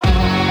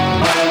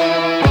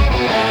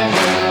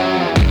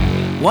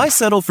Why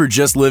settle for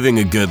just living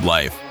a good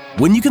life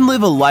when you can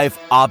live a life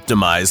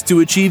optimized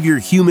to achieve your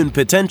human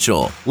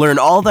potential? Learn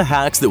all the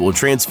hacks that will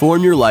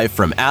transform your life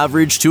from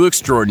average to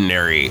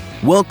extraordinary.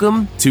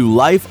 Welcome to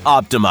Life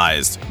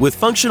Optimized with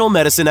functional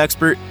medicine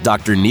expert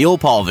Dr. Neil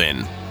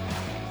Palvin.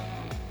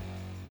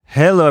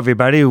 Hello,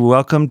 everybody.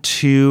 Welcome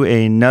to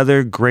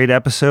another great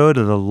episode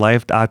of the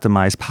Life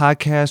Optimized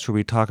podcast, where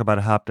we talk about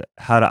how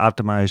to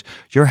optimize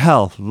your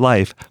health,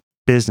 life,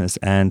 business,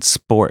 and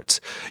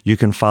sports. You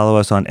can follow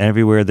us on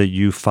everywhere that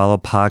you follow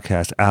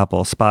podcasts,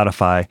 Apple,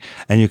 Spotify,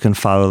 and you can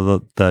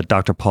follow the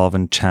Dr.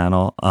 Palvin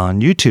channel on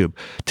YouTube.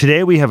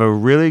 Today, we have a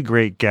really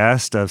great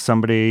guest of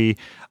somebody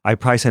I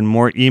probably send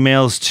more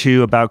emails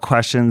to about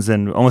questions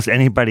than almost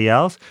anybody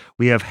else.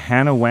 We have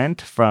Hannah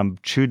Wendt from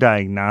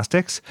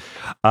TruDiagnostics,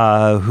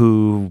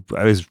 who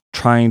has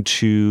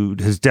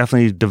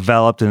definitely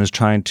developed and is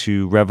trying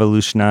to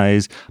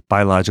revolutionize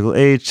biological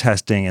age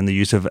testing and the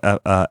use of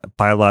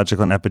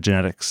biological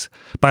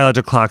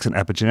clocks and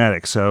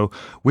epigenetics. So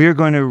we are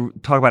going to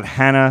talk about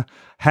Hannah.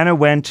 Hannah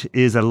Wendt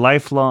has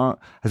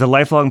a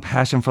lifelong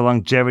passion for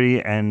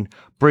longevity and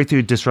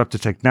breakthrough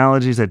disruptive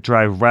technologies that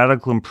drive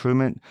radical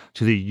improvement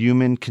to the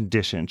human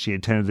condition. She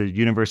attended the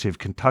University of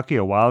Kentucky,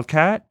 a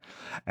Wildcat,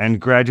 and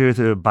graduated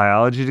with a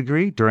biology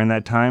degree. During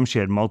that time, she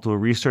had multiple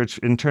research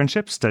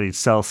internships, studied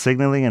cell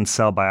signaling and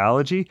cell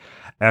biology.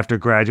 After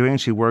graduating,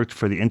 she worked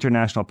for the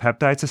International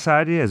Peptide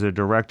Society as a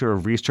director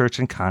of research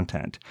and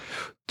content.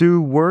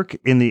 Through work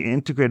in the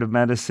integrative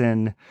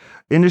medicine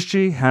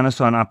industry, Hannah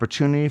saw an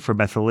opportunity for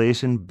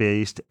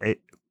methylation-based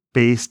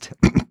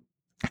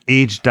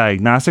age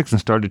diagnostics and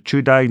started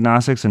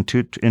TruDiagnostics in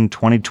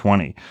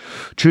 2020.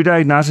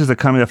 TruDiagnostics is a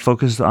company that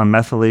focuses on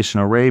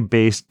methylation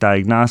array-based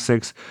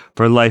diagnostics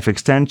for life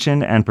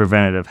extension and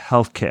preventative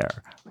healthcare,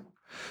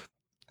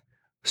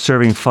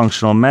 serving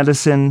functional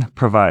medicine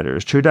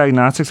providers.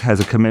 TruDiagnostics has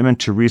a commitment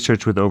to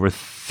research with over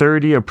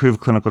 30 approved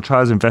clinical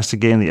trials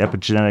investigating the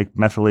epigenetic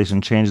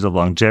methylation changes of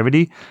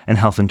longevity and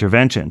health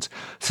interventions.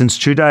 Since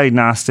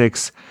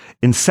TruDiagnostics'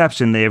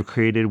 inception, they have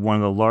created one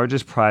of the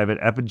largest private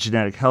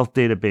epigenetic health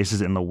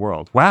databases in the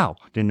world. Wow,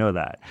 didn't know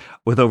that.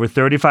 With over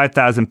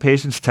 35,000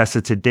 patients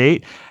tested to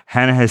date,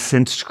 Hannah has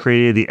since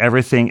created the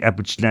Everything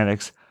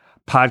Epigenetics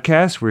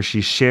podcast, where she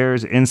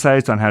shares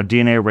insights on how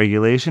DNA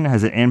regulation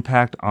has an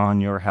impact on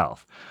your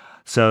health.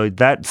 So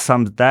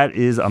that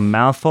is a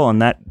mouthful,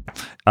 and that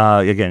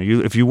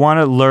if you want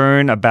to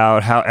learn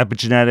about how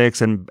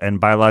epigenetics and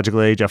biological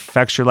age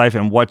affects your life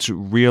and what's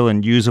real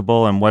and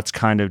usable and what's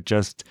kind of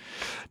just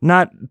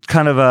not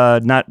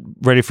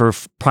ready for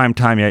prime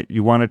time yet,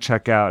 you want to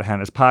check out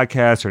Hannah's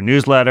podcast, her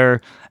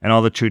newsletter, and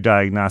all the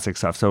TruDiagnostic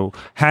stuff. So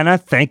Hannah,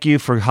 thank you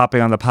for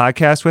hopping on the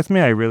podcast with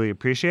me. I really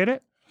appreciate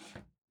it.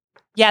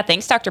 Yeah,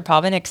 thanks, Dr.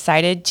 Palvin.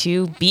 Excited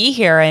to be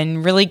here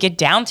and really get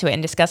down to it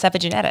and discuss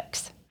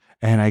epigenetics.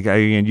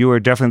 And you are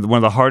definitely one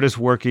of the hardest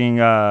working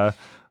of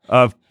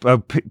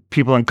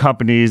people and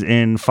companies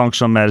in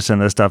functional medicine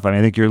and this stuff.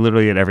 I think you're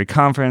literally at every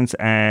conference.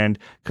 And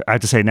I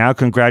have to say now,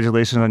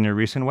 congratulations on your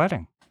recent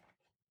wedding.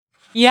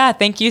 Yeah,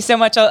 thank you so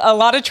much. A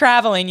lot of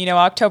traveling.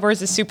 October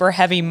is a super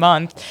heavy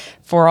month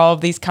for all of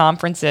these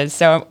conferences.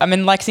 So I'm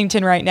in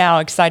Lexington right now,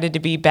 excited to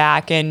be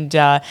back and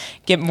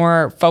get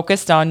more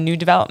focused on new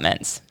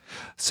developments.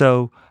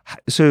 So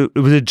it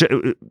was at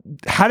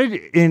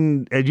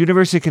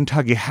University of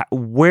Kentucky,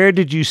 where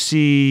did you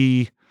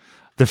see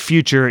the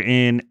future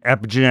in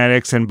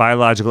epigenetics and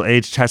biological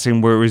age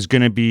testing, where it was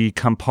going to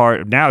become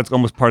now it's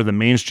almost part of the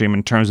mainstream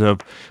in terms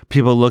of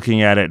people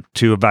looking at it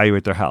to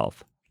evaluate their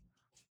health?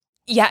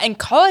 Yeah, in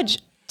college,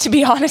 to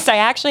be honest, I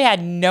actually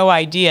had no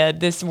idea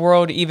this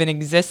world even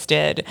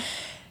existed.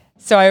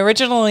 So I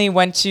originally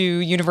went to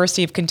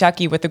University of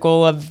Kentucky with the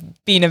goal of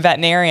being a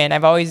veterinarian.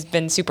 I've always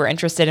been super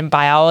interested in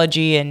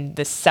biology and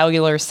the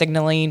cellular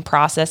signaling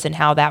process and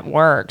how that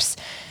works.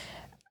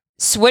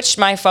 Switched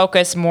my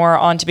focus more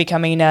onto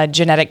becoming a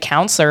genetic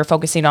counselor,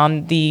 focusing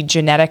on the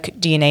genetic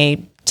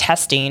DNA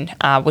testing,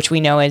 which we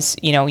know is,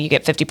 you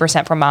get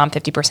 50% from mom,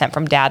 50%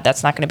 from dad.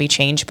 That's not going to be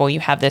changeable. You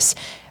have this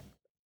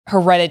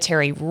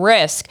hereditary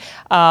risk.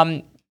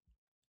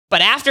 But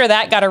after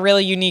that, got a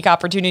really unique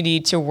opportunity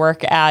to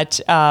work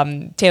at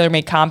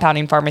Tailor-Made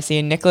Compounding Pharmacy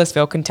in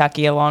Nicholasville,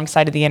 Kentucky,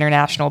 alongside of the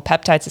International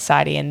Peptide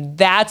Society. And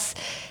that's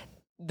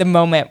the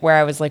moment where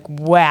I was like,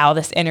 wow,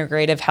 this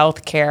integrative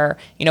healthcare,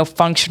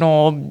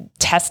 functional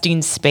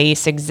testing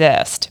space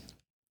exists.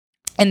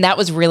 And that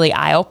was really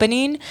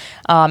eye-opening.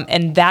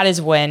 And that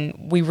is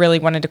when we really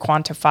wanted to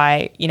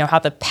quantify, how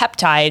the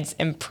peptides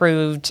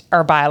improved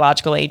our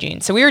biological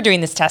aging. So we were doing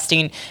this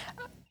testing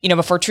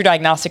before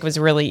TruDiagnostic was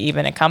really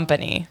even a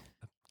company.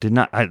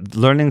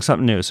 Learning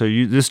something new. So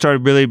this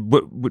started really,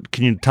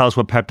 can you tell us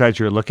what peptides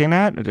you're looking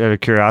at out of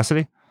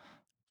curiosity?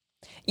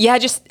 Yeah,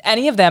 just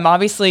any of them.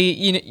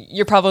 Obviously,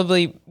 you're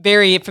probably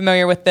very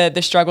familiar with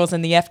the struggles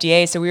in the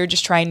FDA. So we were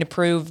just trying to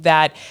prove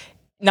that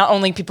not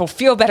only people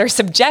feel better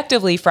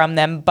subjectively from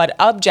them, but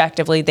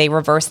objectively they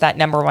reverse that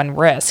number one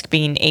risk,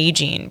 being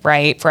aging,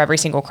 right, for every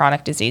single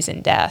chronic disease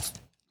and death.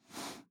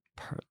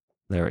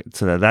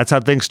 So that's how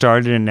things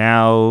started, and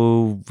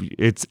now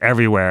it's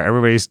everywhere.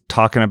 Everybody's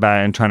talking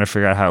about it and trying to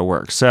figure out how it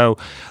works. So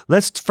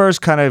let's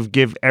first kind of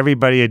give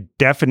everybody a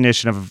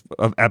definition of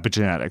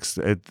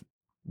epigenetics.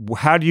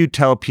 How do you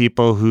tell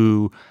people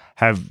who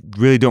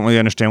really don't really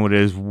understand what it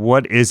is?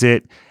 What is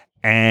it,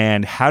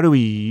 and how do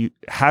we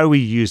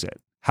use it?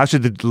 How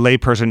should the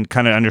layperson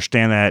kind of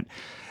understand that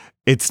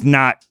it's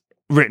not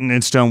written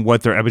in stone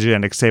what their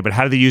epigenetics say, but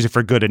how do they use it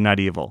for good and not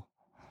evil?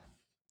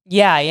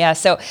 Yeah.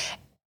 So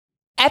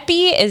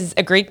epi is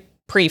a Greek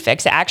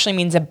prefix. It actually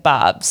means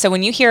above. So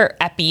when you hear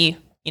epi,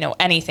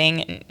 anything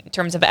in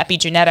terms of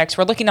epigenetics,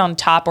 we're looking on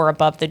top or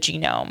above the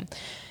genome.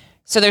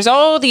 So there's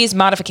all these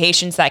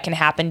modifications that can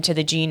happen to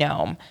the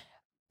genome.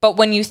 But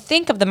when you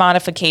think of the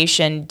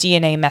modification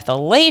DNA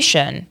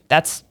methylation,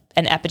 that's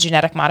an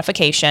epigenetic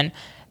modification.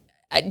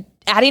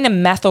 Adding a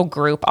methyl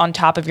group on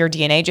top of your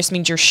DNA just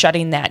means you're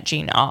shutting that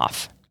gene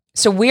off.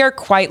 So we are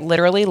quite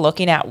literally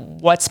looking at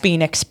what's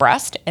being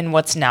expressed and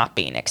what's not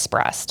being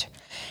expressed.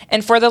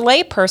 And for the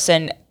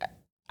layperson,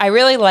 I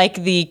really like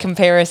the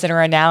comparison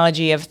or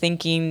analogy of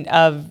thinking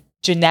of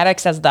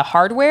genetics as the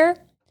hardware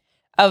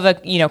of a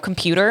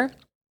computer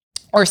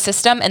or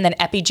system, and then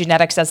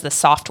epigenetics as the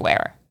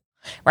software,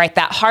 right?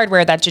 That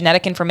hardware, that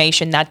genetic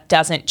information, that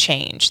doesn't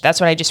change. That's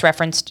what I just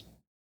referenced,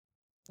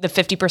 the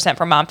 50%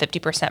 from mom,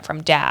 50%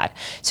 from dad.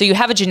 So you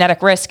have a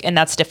genetic risk, and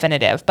that's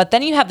definitive. But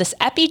then you have this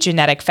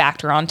epigenetic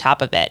factor on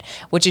top of it,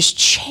 which is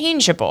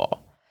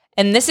changeable.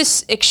 And this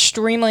is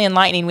extremely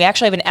enlightening. We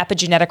actually have an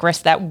epigenetic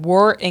risk that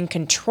we're in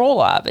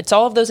control of. It's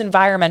all of those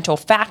environmental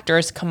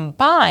factors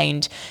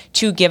combined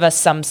to give us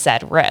some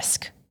said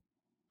risk,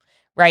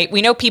 right?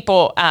 We know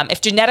people, if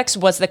genetics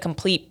was the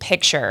complete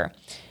picture,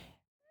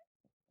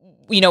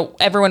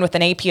 everyone with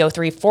an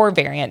APO3/4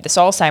 variant, this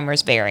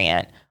Alzheimer's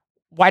variant,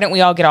 why don't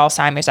we all get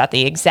Alzheimer's at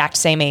the exact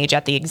same age,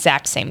 at the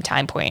exact same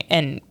time point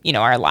in,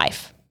 our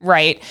life,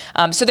 right?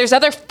 So there's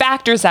other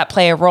factors that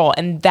play a role,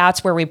 and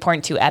that's where we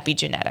point to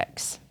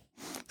epigenetics.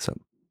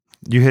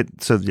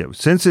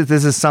 Since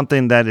this is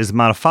something that is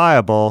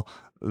modifiable,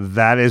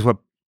 that is what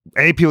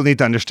people need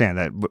to understand,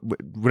 that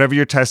whatever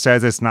your test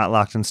says, it's not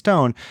locked in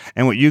stone.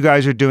 And what you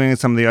guys are doing and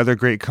some of the other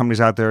great companies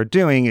out there are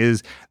doing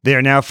is they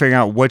are now figuring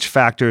out which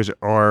factors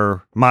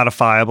are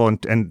modifiable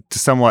and to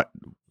somewhat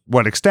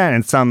what extent,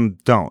 and some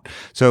don't.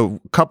 So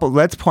can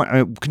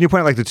you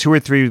point like the 2 or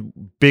 3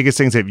 biggest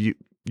things that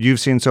you've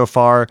seen so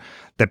far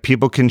that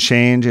people can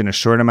change in a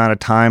short amount of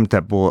time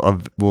that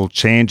will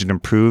change and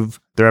improve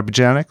their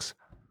epigenetics?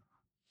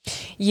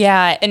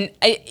 Yeah. And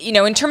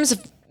in terms of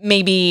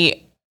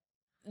maybe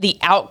the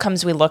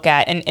outcomes we look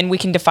at, and we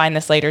can define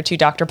this later too,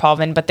 Dr.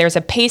 Paulvin, but there's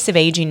a pace of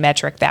aging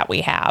metric that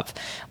we have,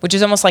 which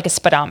is almost like a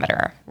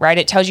speedometer, right?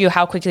 It tells you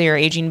how quickly you're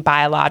aging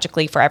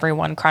biologically for every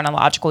one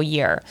chronological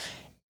year.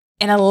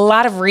 And a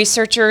lot of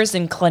researchers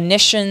and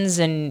clinicians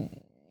and,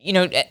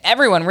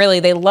 everyone really,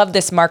 they love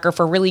this marker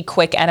for really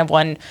quick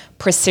N-of-1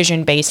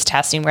 precision-based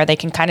testing where they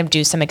can kind of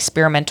do some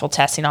experimental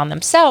testing on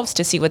themselves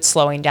to see what's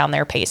slowing down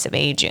their pace of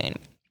aging.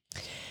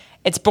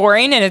 It's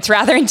boring and it's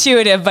rather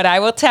intuitive, but I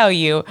will tell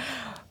you,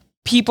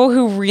 people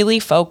who really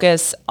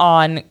focus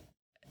on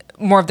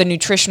more of the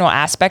nutritional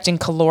aspect and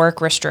caloric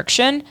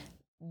restriction,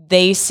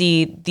 they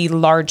see the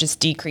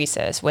largest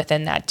decreases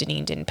within that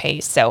deneen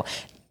pace. So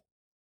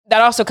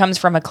that also comes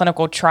from a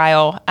clinical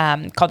trial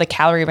called the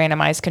Calorie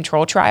Randomized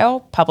Control Trial,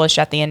 published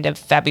at the end of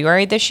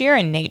February this year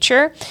in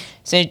Nature.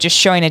 So just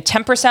showing a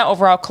 10%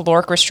 overall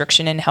caloric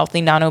restriction in healthy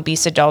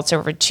non-obese adults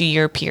over a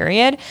 2-year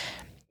period,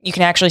 you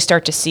can actually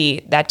start to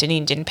see that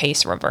deneen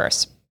pace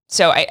reverse.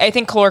 So I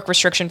think caloric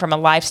restriction from a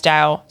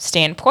lifestyle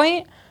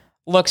standpoint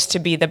looks to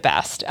be the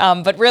best.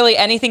 But really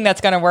anything that's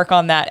going to work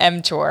on that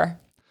mTOR.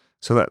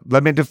 So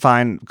let me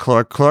define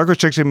caloric. Caloric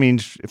restriction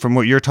means, from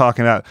what you're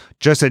talking about,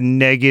 just a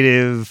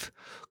negative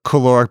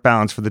caloric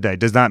balance for the day.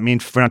 Does not mean,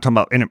 we're not talking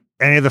about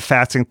any of the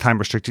fasting, time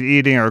restricted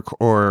eating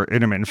or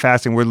intermittent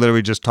fasting. We're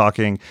literally just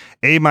talking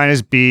A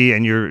minus B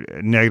and your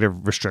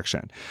negative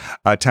restriction,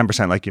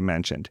 10% like you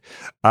mentioned.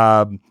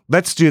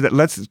 Let's do that.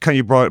 Let's kind of,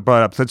 you brought it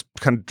up. Let's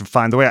kind of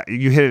define the way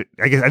you hit it.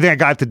 I think I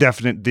got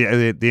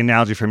the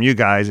analogy from you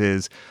guys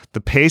is the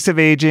pace of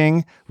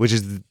aging, which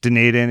is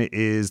deneen,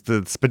 is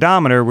the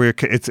speedometer where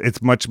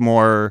it's much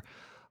more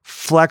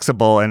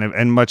flexible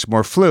and much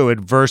more fluid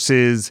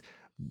versus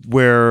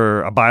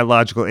where a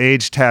biological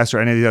age test or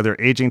any of the other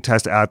aging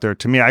tests out there,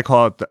 to me, I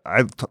call it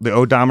the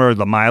odometer or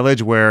the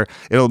mileage, where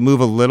it'll move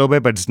a little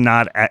bit, but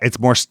it's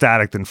more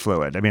static than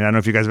fluid. I mean, I don't know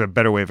if you guys have a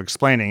better way of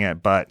explaining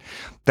it, but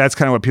that's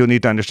kind of what people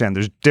need to understand.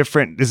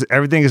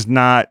 Everything is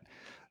not,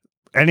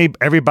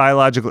 every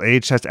biological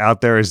age test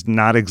out there is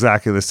not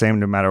exactly the same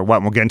no matter what.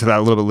 And we'll get into that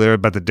a little bit later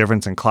about the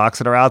difference in clocks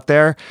that are out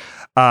there.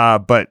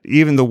 But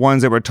even the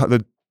ones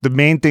that the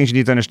main things you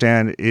need to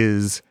understand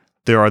is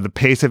there are the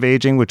pace of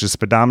aging, which is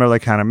speedometer,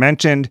 like kind of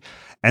mentioned,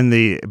 and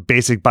the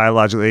basic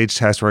biological age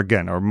tests, where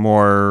again, are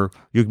more,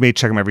 you may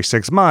check them every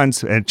 6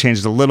 months, and it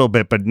changes a little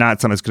bit, but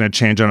not something that's going to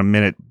change on a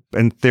minute,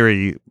 in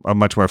theory, a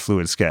much more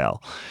fluid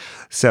scale.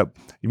 So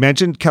you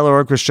mentioned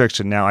caloric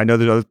restriction. Now, I know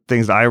there's other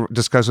things that I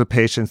discuss with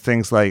patients,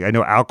 things like, I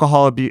know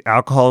alcohol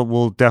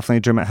will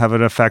definitely have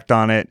an effect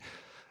on it.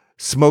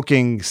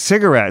 Smoking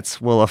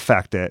cigarettes will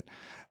affect it.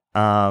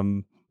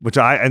 And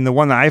the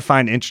one that I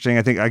find interesting,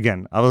 I think,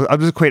 again, I'll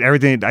just equate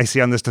everything I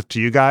see on this stuff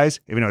to you guys,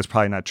 even though it's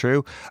probably not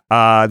true,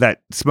 that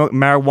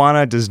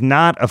marijuana does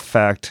not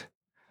affect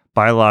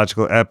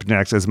biological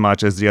epigenetics as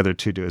much as the other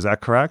two do. Is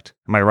that correct?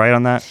 Am I right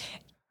on that?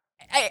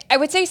 I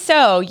would say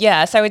so,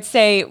 yes. I would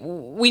say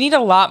we need a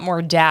lot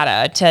more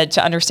data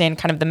to understand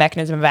kind of the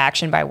mechanism of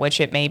action by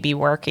which it may be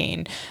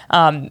working.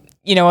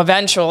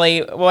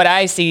 Eventually, what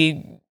I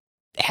see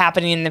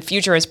happening in the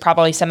future is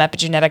probably some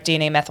epigenetic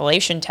DNA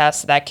methylation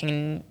tests that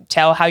can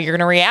tell how you're going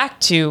to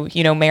react to,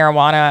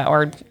 marijuana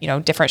or,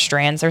 different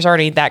strands. There's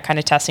already that kind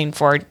of testing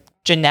for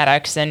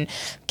genetics and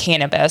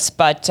cannabis,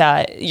 but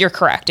you're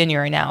correct in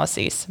your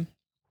analyses.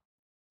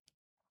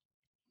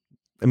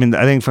 I mean,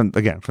 I think from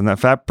that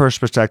fat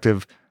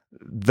perspective,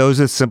 those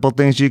are simple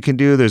things you can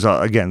do. There's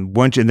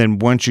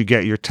once you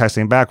get your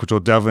testing back, which we'll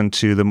delve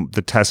into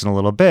the test in a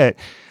little bit,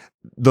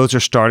 those are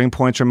starting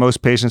points for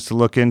most patients to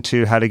look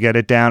into how to get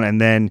it down.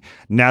 And then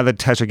now the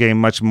tests are getting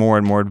much more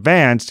and more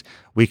advanced,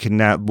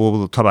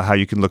 we'll talk about how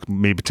you can look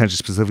maybe potentially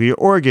specifically at your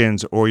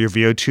organs or your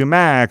VO2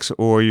 max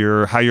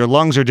or how your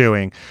lungs are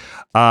doing.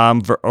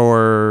 Again,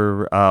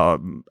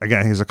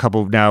 there's a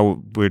couple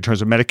now in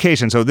terms of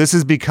medication. So this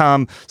has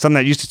become something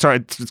that used to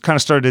start, it's kind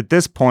of started at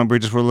this point where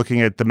we're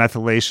looking at the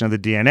methylation of the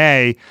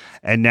DNA.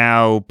 And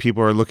now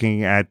people are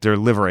looking at their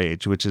liver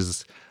age, which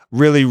is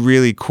really,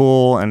 really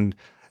cool and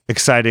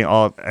exciting,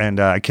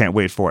 I can't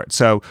wait for it.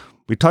 So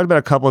we talked about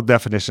a couple of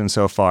definitions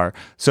so far.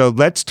 So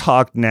let's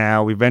talk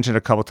now. We've mentioned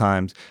a couple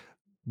times.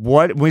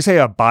 When we say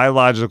a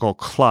biological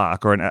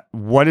clock,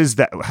 what is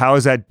that? How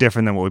is that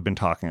different than what we've been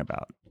talking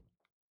about?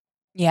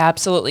 Yeah,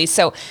 absolutely.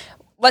 So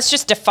let's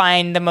just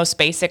define the most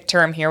basic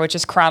term here, which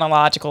is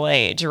chronological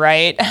age,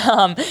 right?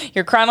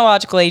 Your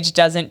chronological age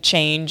doesn't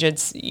change.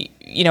 It's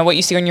what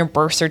you see on your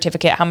birth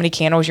certificate, how many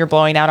candles you're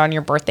blowing out on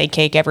your birthday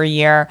cake every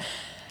year.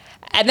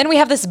 And then we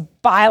have this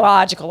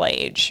biological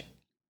age.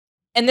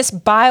 And this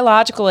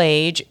biological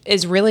age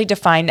is really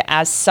defined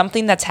as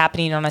something that's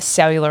happening on a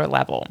cellular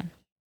level.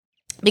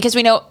 Because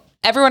we know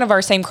everyone of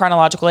our same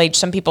chronological age,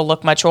 some people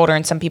look much older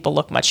and some people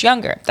look much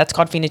younger. That's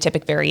called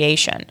phenotypic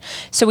variation.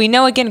 So we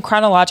know, again,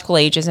 chronological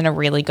age isn't a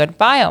really good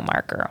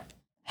biomarker.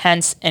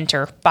 Hence,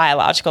 enter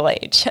biological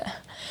age.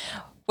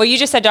 What you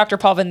just said, Dr.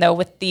 Paulvin, though,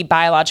 with the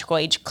biological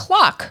age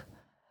clock,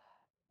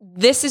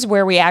 this is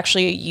where we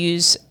actually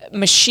use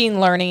machine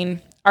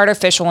learning,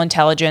 artificial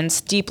intelligence,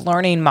 deep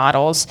learning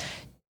models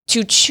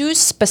to choose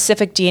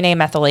specific DNA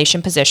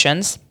methylation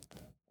positions.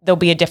 There'll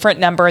be a different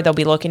number. They'll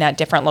be looking at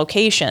different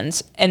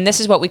locations. And this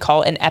is what we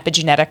call an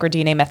epigenetic or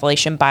DNA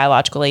methylation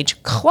biological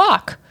age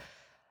clock,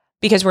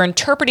 because we're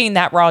interpreting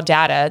that raw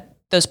data,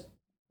 those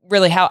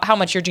really how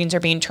much your genes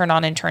are being turned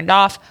on and turned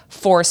off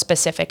for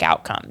specific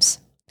outcomes.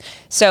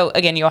 So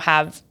again, you'll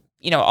have,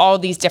 all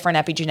these different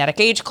epigenetic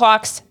age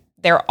clocks.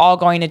 They're all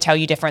going to tell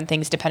you different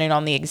things depending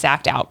on the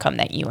exact outcome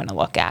that you want to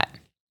look at.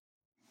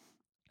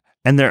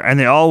 And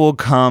they all will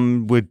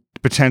come with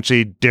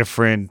potentially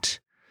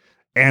different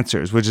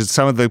answers, which is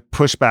some of the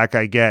pushback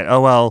I get. Oh,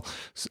 well,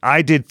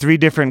 I did 3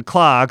 different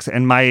clocks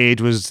and my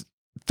age was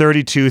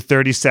 32,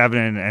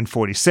 37, and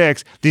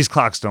 46. These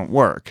clocks don't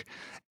work.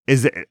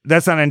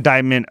 That's not an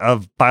indictment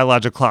of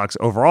biological clocks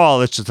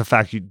overall. It's just the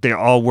fact they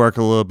all work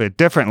a little bit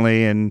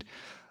differently, and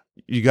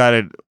you got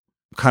to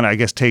kind of, I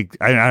guess,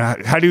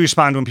 how do you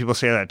respond when people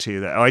say that to you?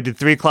 That, I did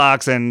 3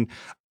 clocks and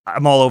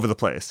I'm all over the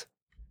place.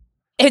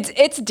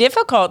 It's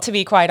difficult, to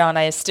be quite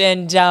honest.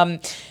 And,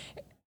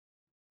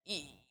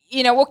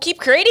 we'll keep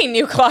creating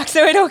new clocks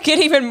so it'll get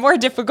even more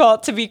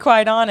difficult, to be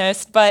quite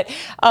honest. But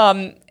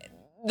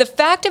the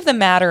fact of the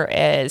matter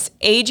is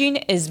aging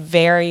is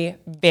very,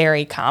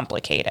 very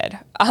complicated.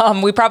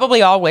 We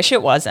probably all wish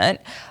it wasn't,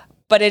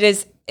 but it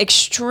is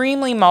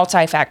extremely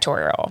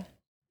multifactorial.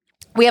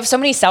 We have so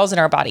many cells in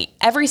our body.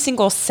 Every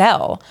single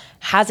cell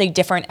has a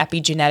different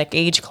epigenetic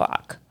age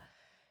clock.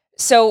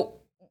 So,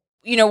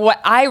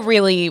 what I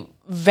really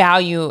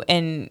value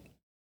in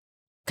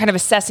kind of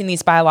assessing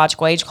these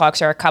biological age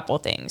clocks are a couple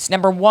things.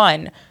 Number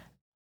one,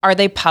 are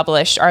they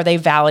published? Are they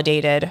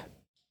validated?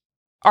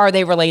 Are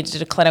they related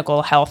to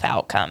clinical health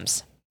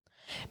outcomes?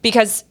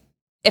 Because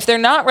if they're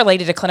not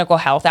related to clinical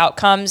health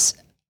outcomes,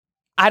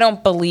 I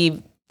don't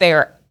believe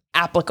they're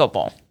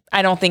applicable.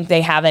 I don't think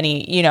they have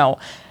any,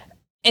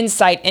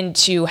 insight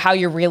into how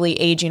you're really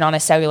aging on a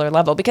cellular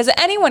level, because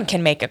anyone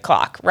can make a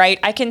clock, right?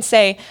 I can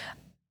say,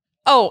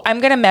 oh, I'm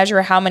going to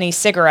measure how many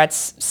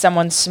cigarettes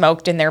someone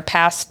smoked in their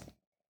past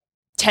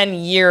 10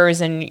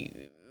 years and,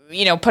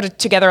 put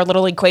together a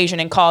little equation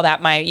and call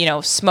that my,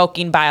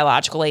 smoking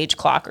biological age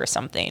clock or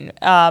something,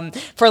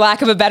 for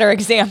lack of a better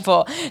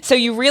example. So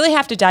you really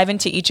have to dive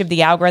into each of the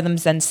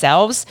algorithms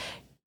themselves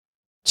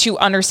to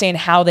understand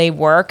how they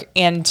work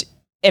and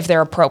if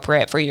they're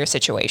appropriate for your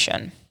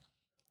situation.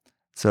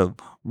 So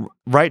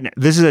right now,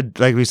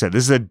 like we said,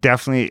 this is a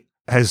definitely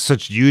has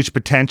such huge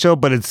potential,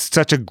 but it's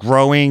such a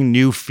growing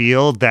new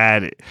field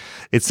that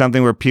it's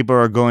something where people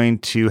are going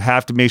to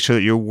have to make sure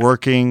that you're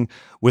working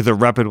with a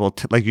reputable,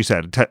 like you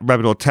said,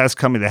 reputable test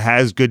company that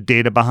has good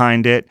data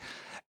behind it,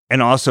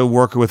 and also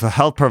work with a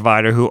health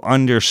provider who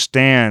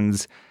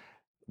understands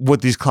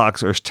what these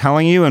clocks are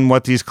telling you and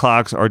what these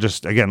clocks are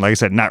just, again, like I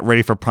said, not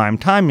ready for prime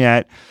time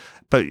yet,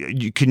 but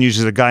you can use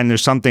as a guide. And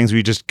there's some things where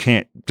you just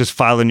can't just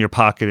file in your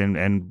pocket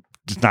and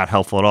it's not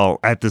helpful at all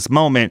at this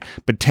moment.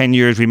 But 10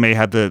 years, we may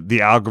have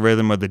the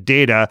algorithm or the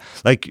data.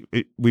 Like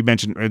we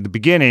mentioned at the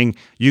beginning,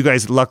 you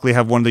guys luckily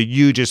have one of the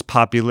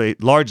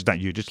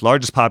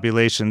largest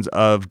populations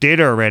of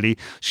data already.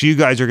 So you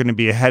guys are going to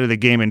be ahead of the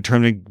game in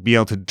terms of be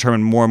able to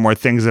determine more and more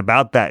things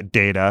about that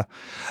data,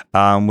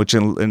 which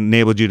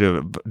enabled you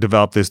to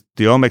develop the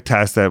omic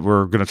test that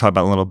we're going to talk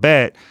about in a little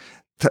bit,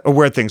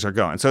 where things are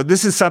going. So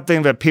this is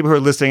something that people who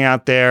are listening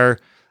out there,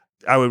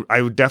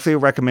 I would definitely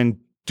recommend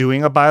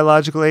doing a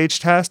biological age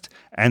test,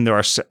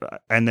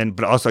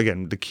 but also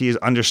again, the key is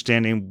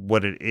understanding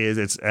what it is.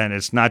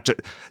 It's not just,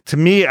 to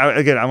me,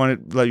 I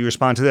want to let you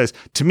respond to this.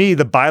 To me,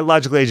 the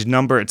biological age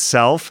number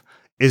itself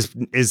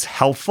is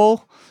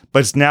helpful,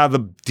 but it's now the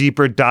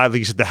deeper dive. Like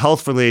you said, the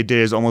health related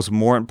data is almost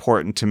more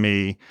important to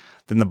me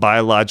than the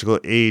biological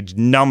age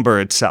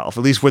number itself,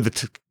 at least where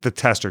the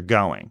tests are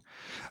going.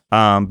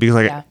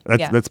 Because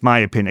that's my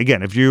opinion.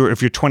 Again, if you're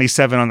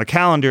 27 on the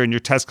calendar and your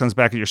test comes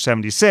back at you're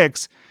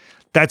 76,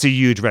 that's a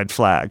huge red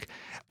flag.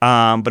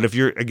 But if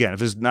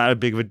there's not a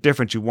big of a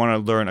difference, you want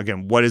to learn,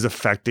 again, what is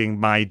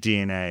affecting my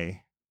DNA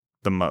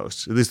the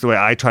most, at least the way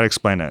I try to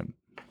explain it.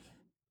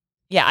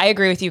 Yeah, I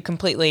agree with you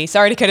completely.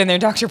 Sorry to cut in there,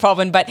 Dr.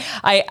 Paulman, but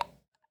I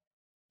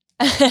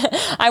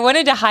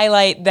wanted to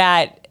highlight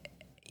that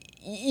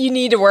you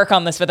need to work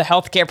on this with a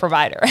healthcare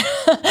provider.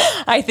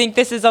 I think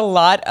this is a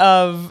lot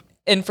of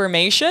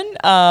information,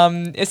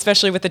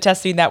 especially with the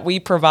testing that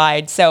we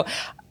provide. So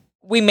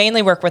we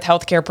mainly work with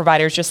healthcare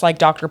providers, just like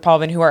Dr.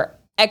 Paulman, who are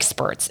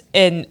experts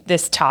in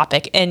this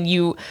topic. And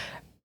you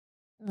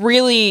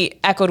really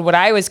echoed what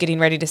I was getting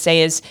ready to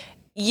say is,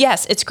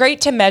 yes, it's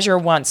great to measure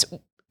once.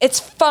 It's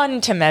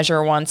fun to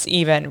measure once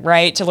even,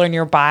 right? To learn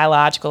your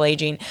biological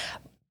aging.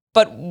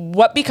 But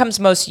what becomes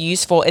most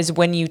useful is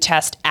when you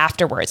test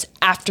afterwards,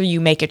 after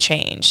you make a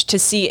change, to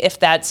see if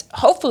that's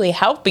hopefully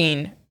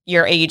helping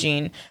your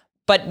aging.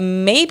 But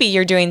maybe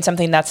you're doing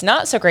something that's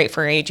not so great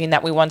for aging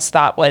that we once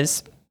thought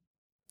was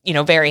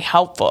very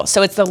helpful.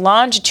 So it's the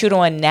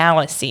longitudinal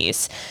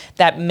analyses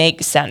that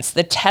make sense.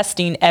 The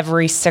testing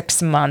every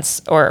 6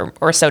 months or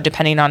so,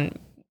 depending on,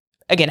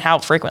 again, how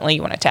frequently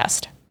you want to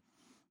test.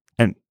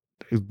 And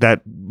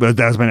that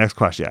was my next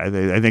question.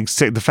 I think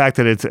the fact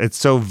that it's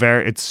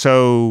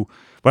so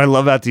what I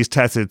love about these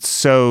tests, it's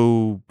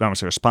so, I don't want to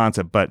say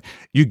responsive, but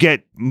you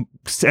get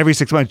every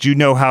 6 months,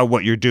 how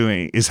what you're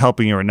doing is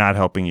helping you or not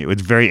helping you.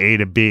 It's very A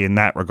to B in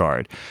that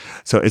regard.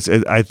 So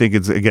I think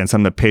it's, again,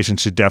 something that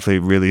patients should definitely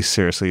really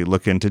seriously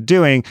look into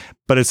doing,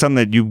 but it's something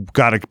that you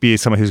got to be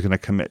someone who's going to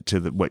commit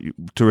to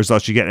to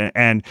results you get.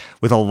 And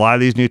with a lot of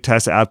these new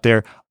tests out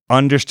there,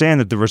 understand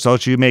that the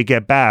results you may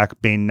get back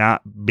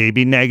may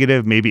be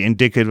negative, may be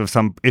indicative of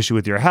some issue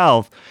with your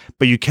health,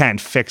 but you can't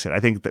fix it.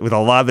 I think that with a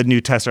lot of the new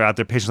tests that are out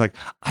there, patients are like,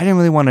 I didn't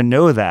really want to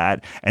know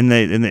that, and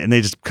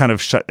they just kind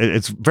of shut.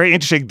 It's very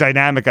interesting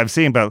dynamic I've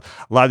seen, but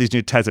a lot of these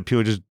new tests that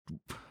people just,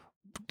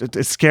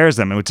 it scares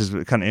them, which is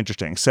kind of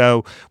interesting.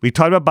 So we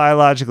talked about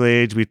biological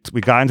age.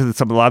 We got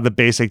into a lot of the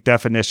basic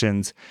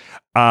definitions.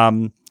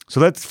 So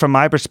that's, from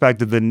my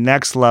perspective, the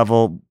next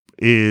level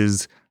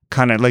is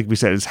kind of, like we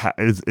said,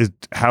 is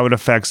how it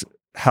affects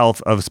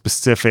health of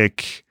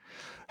specific,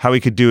 how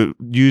we could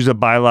use a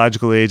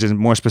biological age and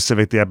more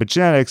specific the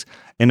epigenetics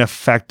in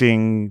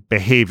affecting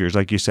behaviors,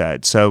 like you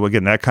said. So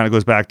again, that kind of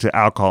goes back to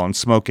alcohol and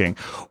smoking.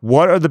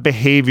 What are the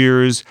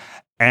behaviors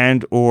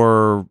and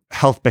or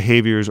health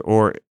behaviors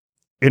or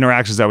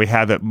interactions that we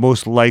have that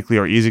most likely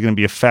are easily going to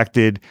be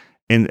affected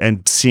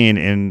and seen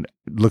in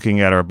looking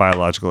at our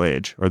biological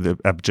age or the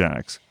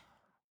epigenetics?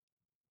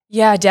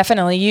 Yeah,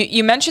 definitely.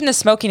 You mentioned the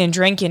smoking and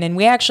drinking, and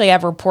we actually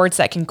have reports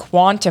that can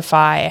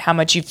quantify how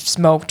much you've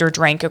smoked or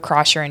drank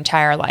across your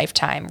entire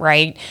lifetime,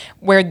 right?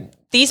 Where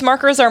these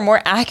markers are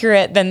more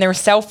accurate than their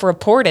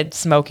self-reported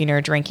smoking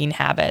or drinking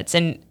habits.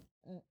 And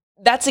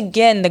that's,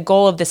 again, the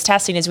goal of this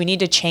testing is we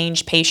need to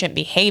change patient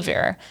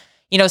behavior.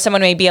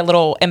 Someone may be a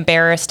little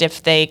embarrassed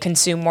if they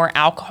consume more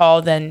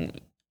alcohol than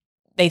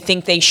they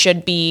think they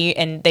should be,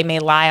 and they may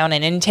lie on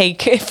an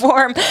intake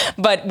form,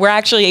 but we're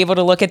actually able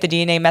to look at the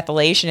DNA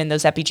methylation and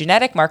those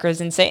epigenetic markers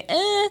and say,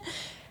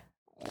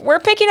 we're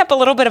picking up a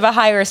little bit of a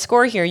higher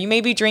score here. You may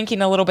be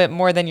drinking a little bit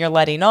more than you're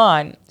letting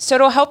on. So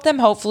it'll help them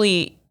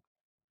hopefully,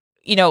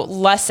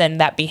 lessen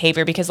that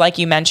behavior, because like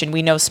you mentioned,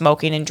 we know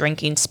smoking and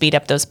drinking speed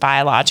up those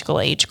biological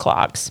age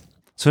clocks.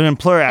 So an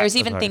employer... There's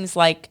even things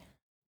like...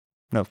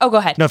 No. Oh, go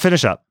ahead. No,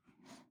 finish up.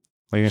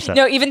 What are you going to say?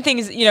 No, even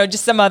things,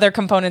 just some other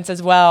components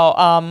as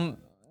well.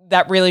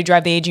 that really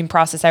drive the aging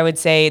process, I would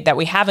say that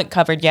we haven't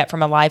covered yet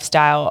from a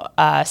lifestyle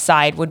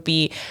side would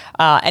be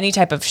any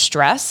type of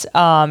stress.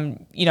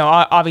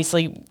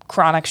 Obviously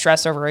chronic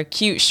stress over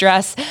acute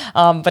stress,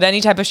 but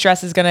any type of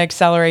stress is going to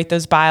accelerate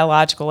those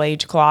biological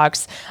age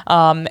clocks.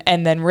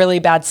 And then really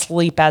bad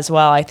sleep as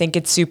well. I think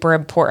it's super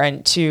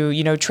important to,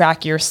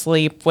 track your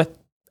sleep with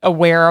a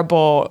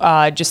wearable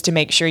just to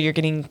make sure you're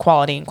getting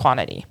quality and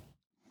quantity.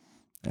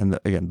 And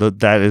again,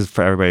 that is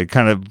for everybody,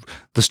 kind of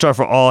the start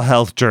for all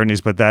health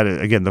journeys. But that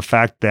is, again, the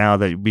fact now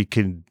that we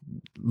can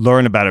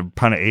learn about it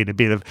kind of A to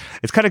B.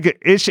 It's kind of good.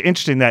 It's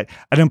interesting that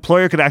an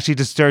employer could actually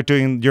just start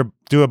do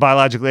a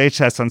biological age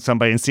test on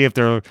somebody and see if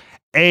they're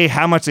A,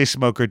 how much they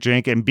smoke or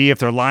drink, and B, if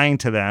they're lying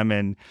to them.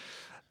 And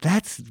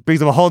that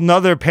brings up a whole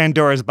nother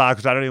Pandora's box,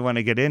 which I don't even want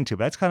to get into.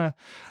 But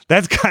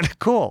that's kind of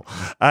cool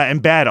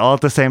and bad all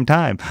at the same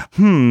time.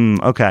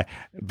 Okay.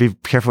 Be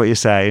careful what you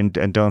say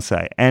and don't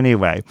say.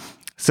 Anyway.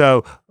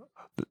 So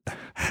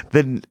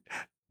then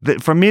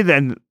for me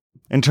then,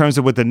 in terms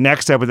of what the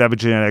next step with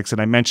epigenetics, and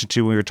I mentioned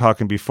to you when we were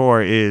talking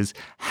before, is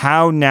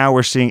how now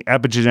we're seeing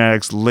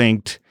epigenetics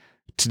linked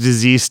to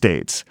disease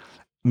states.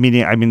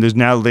 Meaning, there's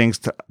now links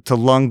to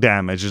lung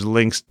damage. There's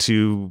links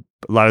to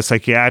a lot of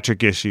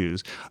psychiatric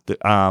issues.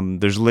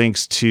 There's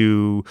links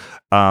to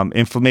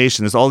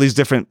inflammation. There's all these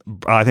different.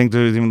 I think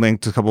there's even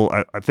linked to a couple.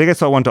 I think I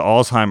saw one to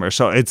Alzheimer's.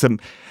 So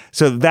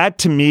so that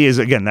to me is,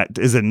 again, that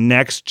is a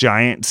next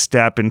giant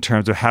step in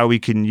terms of how we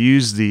can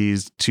use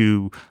these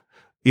to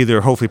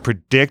either hopefully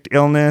predict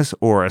illness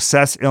or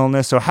assess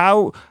illness.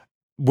 So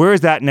where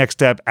is that next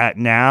step at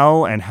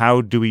now, and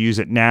how do we use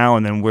it now,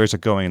 and then where's it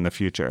going in the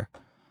future?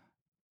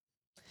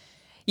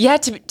 Yeah,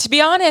 to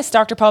be honest,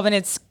 Dr. Pulvin,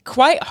 it's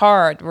quite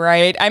hard,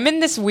 right? I'm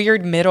in this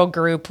weird middle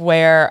group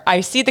where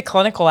I see the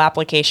clinical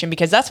application,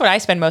 because that's what I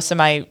spend most of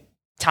my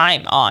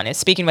time on, is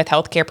speaking with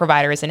healthcare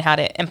providers and how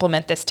to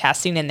implement this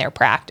testing in their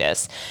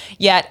practice.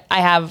 Yet I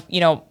have,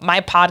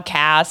 my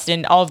podcast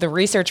and all of the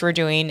research we're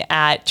doing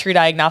at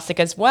TruDiagnostic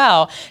as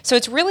well. So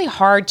it's really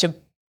hard to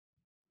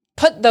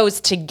put those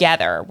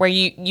together where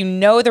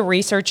the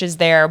research is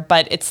there,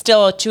 but it's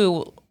still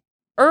too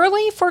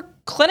early for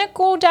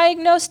clinical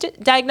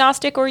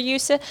diagnostic or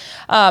use.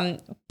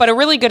 But a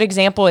really good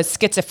example is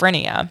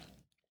schizophrenia.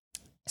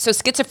 So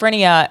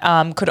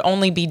schizophrenia could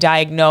only be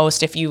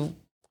diagnosed if you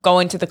go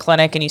into the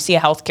clinic and you see a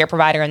healthcare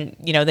provider and,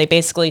 they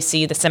basically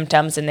see the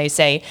symptoms and they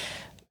say,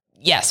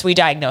 yes, we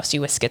diagnosed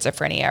you with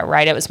schizophrenia,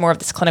 right? It was more of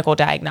this clinical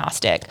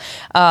diagnostic.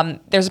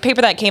 There's a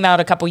paper that came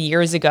out a couple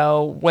years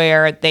ago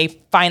where they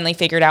finally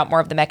figured out more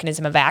of the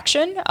mechanism of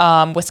action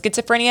with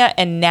schizophrenia.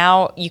 And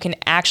now you can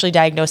actually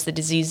diagnose the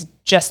disease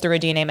just through a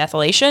DNA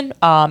methylation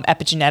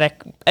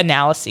epigenetic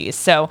analyses.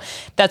 So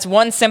that's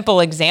one simple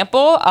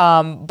example,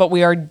 but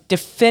we are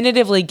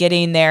definitively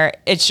getting there.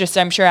 It's just,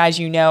 I'm sure, as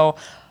you know,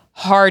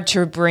 hard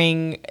to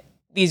bring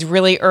these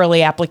really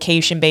early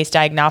application-based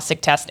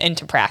diagnostic tests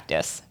into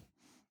practice.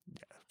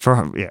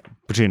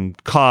 Between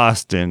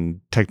cost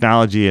and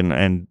technology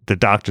and the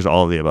doctors,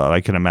 all of the above,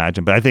 I can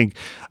imagine. But I think,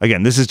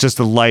 again, this is just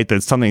a light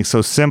that something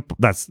so simple,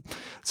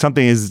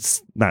 something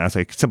is not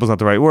like simple is not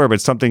the right word,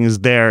 but something is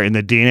there in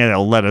the DNA that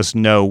will let us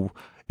know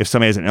if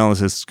somebody has an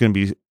illness. It's going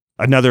to be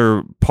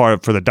another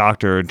part for the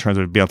doctor in terms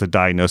of being able to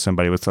diagnose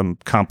somebody with some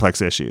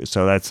complex issues.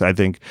 So that's, I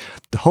think,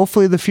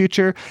 hopefully the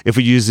future if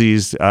we use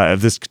these, if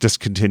this just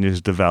continues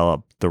to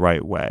develop the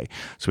right way.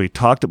 So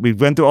we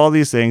went through all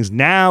these things.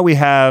 Now we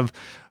have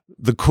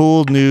the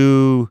cool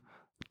new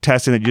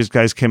testing that you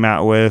guys came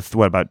out with,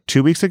 about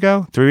 3 weeks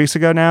ago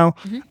now,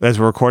 as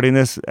we're recording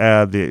this,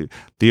 the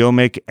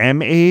Omic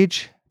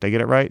M-Age, did I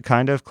get it right?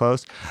 Kind of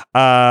close.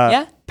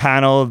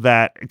 Panel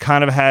that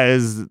kind of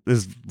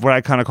is what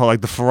I kind of call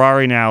like the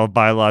Ferrari now of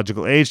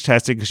biological age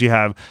testing, because you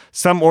have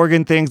some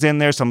organ things in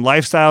there, some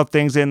lifestyle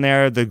things in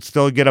there that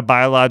still get a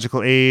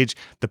biological age,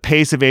 the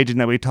pace of aging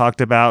that we talked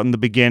about in the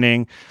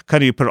beginning,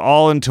 kind of you put it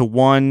all into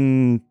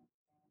one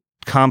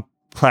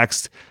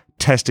complex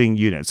testing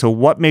unit. So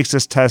what makes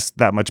this test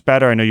that much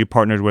better? I know you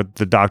partnered with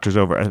the doctors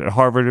over at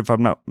Harvard, if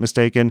I'm not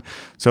mistaken.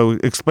 So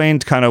explain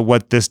kind of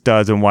what this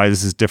does and why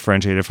this is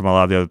differentiated from a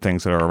lot of the other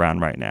things that are around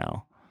right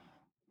now.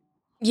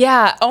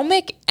 Yeah,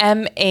 Omic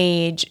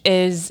M-Age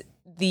is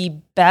the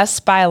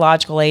best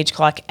biological age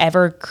clock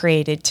ever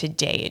created to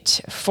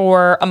date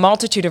for a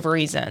multitude of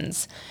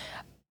reasons.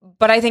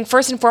 But I think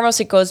first and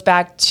foremost, it goes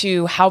back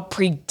to how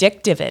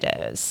predictive it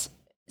is.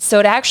 So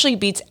it actually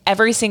beats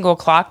every single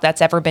clock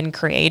that's ever been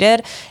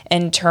created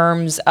in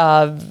terms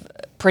of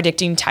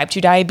predicting type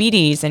 2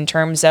 diabetes, in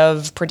terms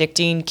of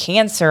predicting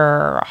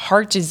cancer,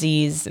 heart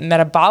disease,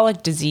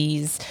 metabolic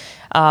disease,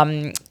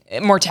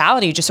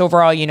 mortality, just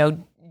overall,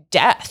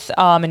 death,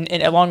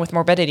 and along with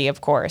morbidity,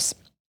 of course.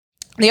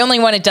 The only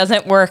one it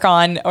doesn't work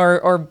on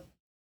or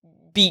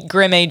beat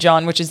Grim Age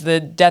on, which is the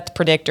death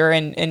predictor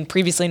and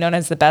previously known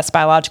as the best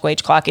biological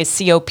age clock, is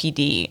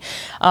COPD,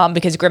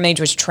 because Grim Age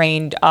was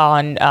trained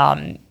on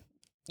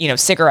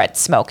cigarette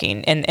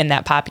smoking in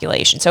that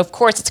population. So of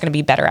course it's going to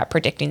be better at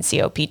predicting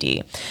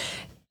COPD.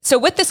 So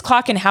with this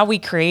clock and how we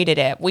created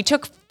it, we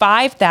took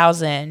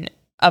 5,000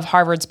 of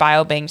Harvard's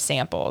biobank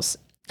samples,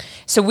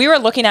 So we were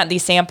looking at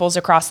these samples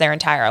across their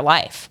entire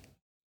life,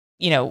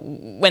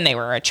 when they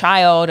were a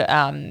child,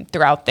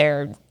 throughout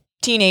their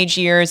teenage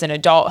years and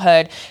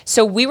adulthood.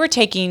 So we were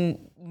taking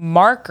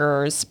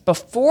markers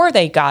before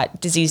they got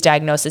disease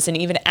diagnosis and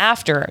even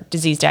after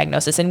disease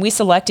diagnosis. And we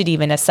selected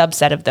even a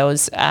subset of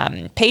those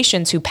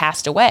patients who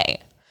passed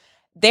away.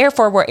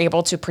 Therefore, we're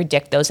able to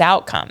predict those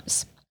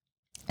outcomes.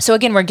 So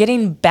again, we're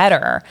getting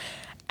better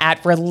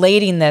at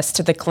relating this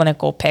to the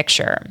clinical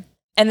picture.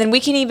 And then we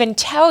can even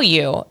tell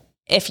you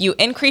if you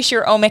increase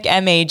your omic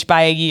M age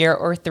by a year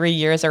or 3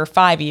 years or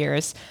 5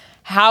 years,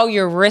 how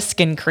your risk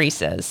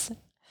increases.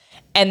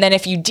 And then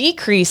if you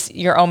decrease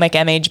your omic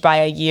M age by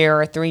a year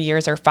or 3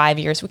 years or 5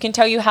 years, we can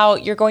tell you how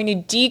you're going to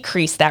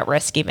decrease that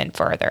risk even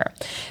further.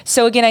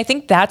 So again, I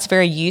think that's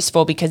very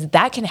useful because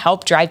that can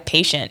help drive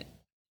patient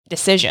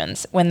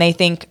decisions when they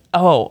think,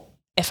 oh,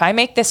 if I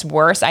make this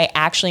worse, I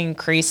actually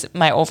increase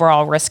my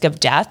overall risk of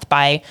death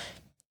by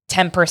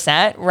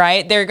 10%,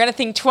 right? They're going to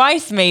think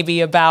twice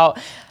maybe about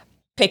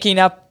picking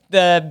up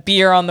the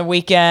beer on the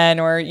weekend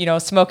or,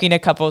 smoking a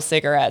couple of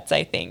cigarettes,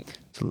 I think.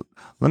 So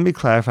let me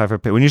clarify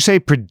when you say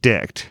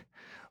predict,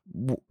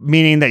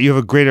 meaning that you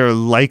have a greater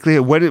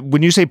likelihood,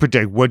 when you say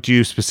predict, what do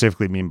you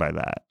specifically mean by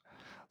that?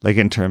 Like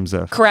in terms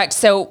of? Correct.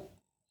 So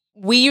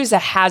we use a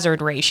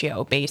hazard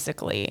ratio,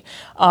 basically.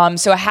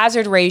 So a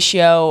hazard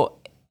ratio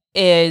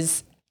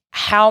is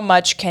how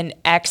much can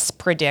X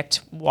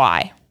predict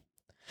Y.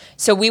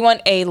 So we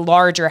want a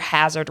larger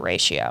hazard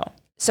ratio.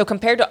 So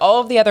compared to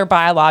all of the other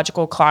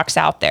biological clocks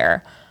out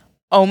there,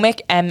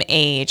 omic M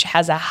age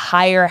has a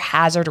higher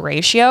hazard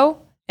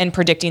ratio in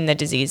predicting the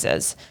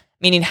diseases,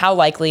 meaning how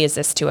likely is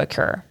this to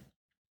occur?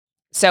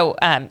 So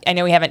I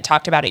know we haven't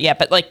talked about it yet,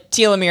 but like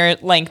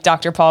telomere length,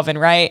 Dr. Paulvin,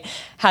 right,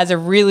 has a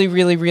really,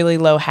 really, really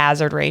low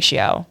hazard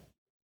ratio.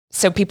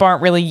 So people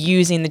aren't really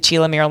using the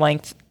telomere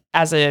length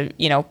as a,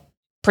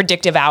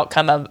 predictive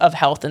outcome of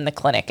health in the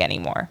clinic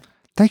anymore.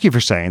 Thank you for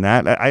saying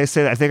that. I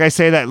think I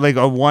say that like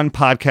a one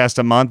podcast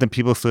a month, and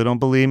people still don't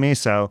believe me.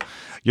 So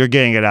you're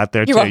getting it out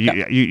there too.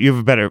 You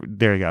have a better.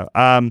 There you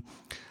go.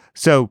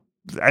 So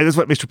I just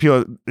want to make sure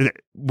people.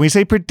 When you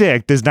say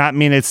predict, does not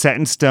mean it's set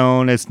in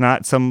stone. It's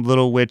not some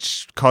little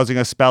witch causing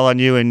a spell on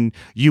you and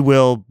you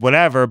will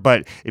whatever.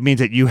 But it means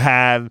that you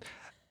have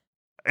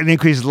an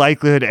increased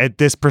likelihood at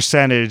this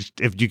percentage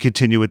if you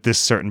continue with this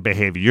certain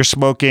behavior. You're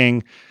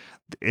smoking.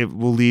 It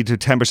will lead to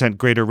 10%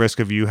 greater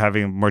risk of you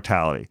having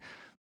mortality.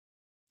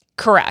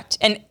 Correct.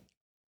 And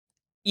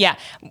yeah,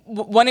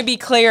 want to be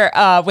clear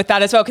with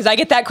that as well, because I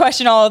get that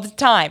question all the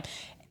time.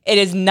 It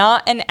is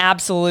not an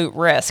absolute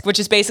risk, which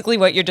is basically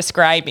what you're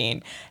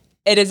describing.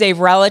 It is a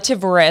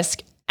relative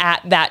risk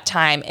at that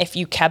time if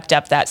you kept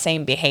up that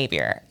same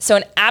behavior. So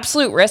an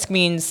absolute risk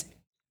means,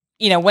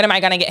 when am I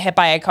going to get hit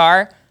by a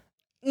car?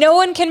 No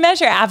one can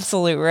measure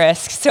absolute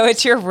risk. So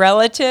it's your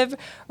relative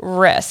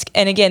risk.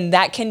 And again,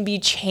 that can be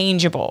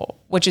changeable,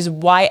 which is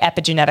why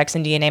epigenetics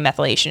and DNA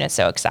methylation is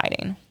so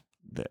exciting.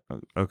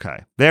 Okay.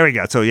 There we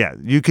go. So yeah,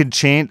 you can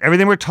change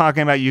everything we're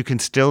talking about. You can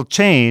still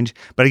change,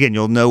 but again,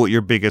 you'll know what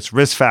your biggest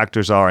risk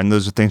factors are. And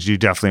those are things you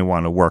definitely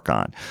want to work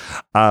on.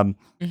 And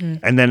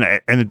then,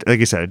 like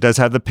I said, it does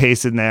have the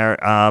pace in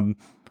there. And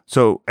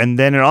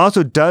then it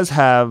also does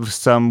have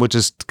some, which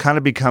has kind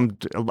of become,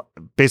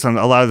 based on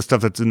a lot of the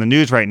stuff that's in the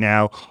news right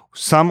now,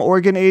 some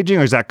organ aging,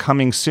 or is that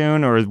coming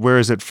soon, or where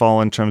does it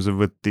fall in terms of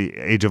with the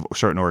age of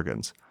certain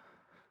organs?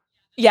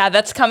 Yeah,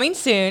 that's coming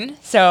soon.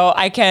 So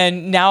I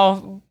can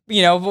now,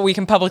 we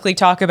can publicly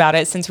talk about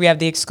it since we have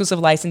the exclusive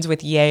license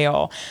with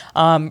Yale.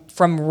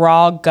 From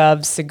Raw Gov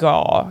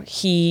Segal.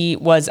 He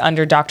was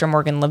under Dr.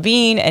 Morgan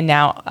Levine and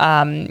now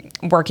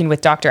working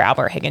with Dr.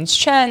 Albert Higgins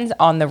Chen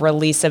on the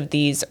release of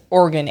these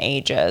organ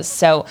ages.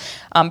 So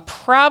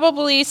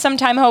probably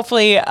sometime,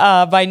 hopefully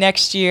by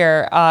next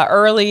year,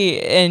 early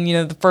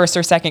in the first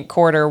or second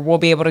quarter, we'll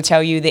be able to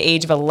tell you the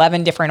age of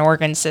 11 different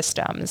organ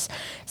systems.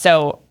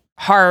 So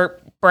heart,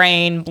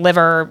 brain,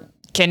 liver,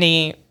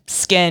 kidney,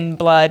 skin,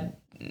 blood.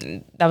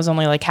 That was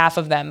only like half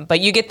of them, but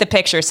you get the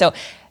picture. So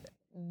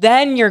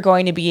then you're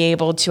going to be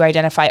able to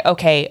identify,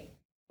 okay,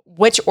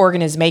 which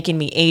organ is making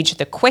me age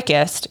the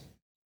quickest,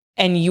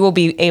 and you will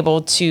be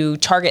able to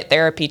target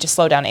therapy to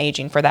slow down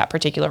aging for that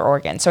particular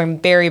organ. So I'm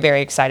very,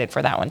 very excited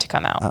for that one to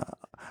come out.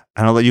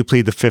 And I'll let you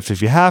plead the fifth if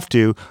you have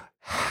to.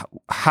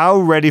 How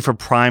ready for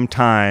prime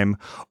time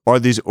are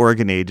these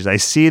organ ages? I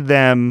see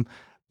them,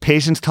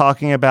 patients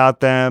talking about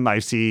them. I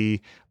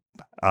see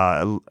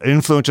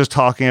influencers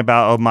talking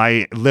about,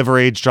 my liver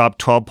age dropped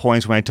 12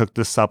 points when I took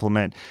this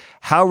supplement.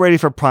 How ready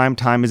for prime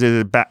time is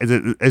it? Is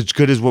it as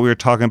good as what we were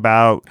talking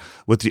about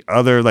with the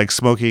other, like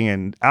smoking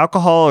and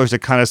alcohol, or is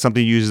it kind of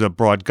something you use as a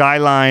broad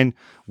guideline?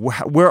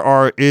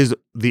 Where is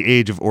the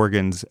age of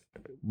organs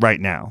right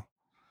now?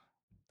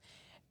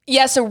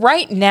 Yeah, so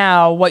right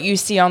now, what you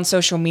see on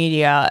social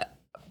media,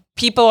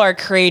 people are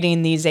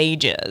creating these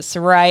ages,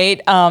 right?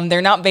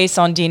 They're not based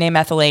on DNA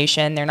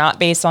methylation. They're not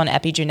based on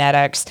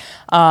epigenetics.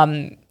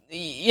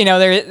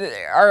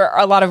 there are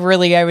a lot of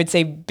really, I would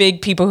say,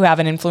 big people who have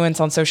an influence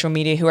on social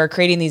media who are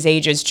creating these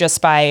ages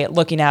just by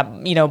looking at,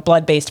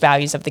 blood-based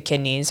values of the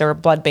kidneys or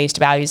blood-based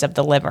values of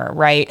the liver,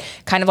 right?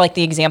 Kind of like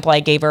the example I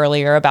gave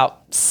earlier about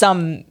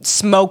some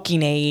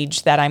smoking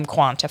age that I'm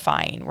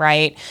quantifying,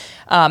 right?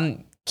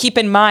 Keep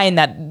in mind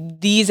that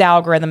these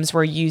algorithms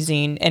we're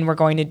using and we're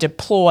going to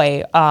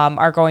deploy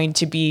are going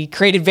to be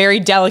created very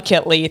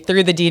delicately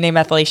through the DNA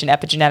methylation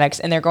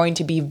epigenetics, and they're going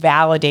to be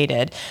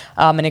validated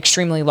in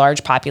extremely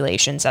large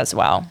populations as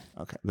well.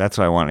 Okay, that's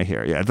what I want to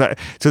hear. Yeah.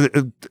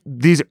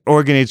 These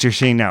organoids you're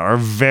seeing now are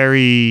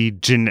very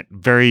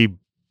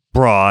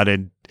broad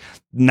and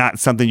not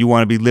something you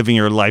want to be living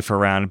your life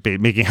around,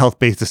 making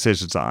health-based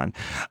decisions on.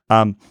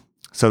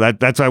 So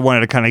that's why I wanted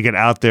to kind of get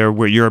out there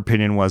where your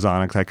opinion was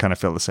on it, because I kind of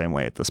feel the same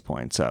way at this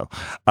point. So,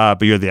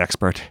 but you're the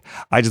expert.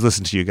 I just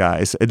listen to you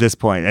guys at this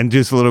point and do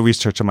a little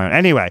research on my own.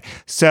 Anyway,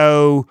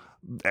 so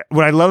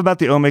what I love about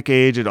the omic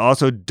age, it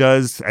also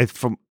does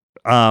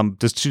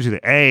just to the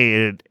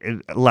it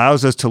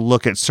allows us to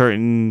look at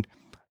certain,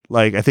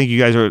 like I think you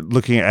guys are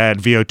looking at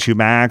VO2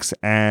 max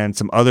and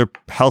some other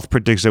health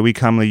predictors that we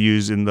commonly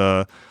use in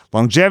the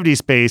longevity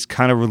space,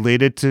 kind of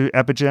related to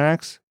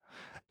epigenetics.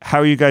 How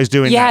are you guys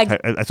doing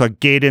that? I saw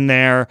gait in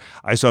there.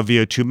 I saw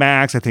VO2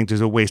 max. I think there's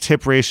a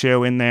waist-hip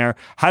ratio in there.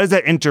 How does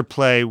that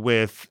interplay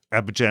with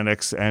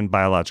epigenetics and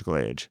biological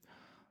age?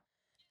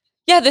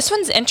 Yeah, this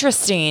one's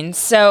interesting.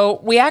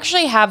 So we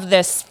actually have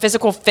this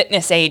physical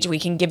fitness age we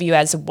can give you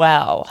as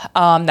well.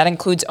 That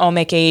includes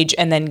omic age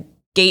and then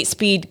gait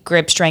speed,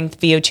 grip strength,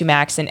 VO2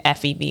 max, and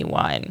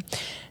FEV1.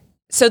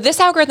 So this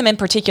algorithm in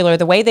particular,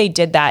 the way they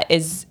did that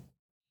is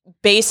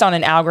based on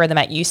an algorithm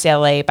at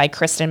UCLA by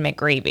Kristen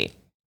McGravy.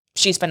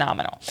 She's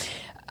phenomenal.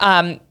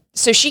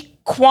 So she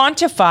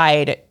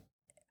quantified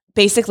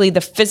basically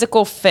the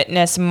physical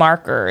fitness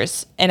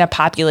markers in a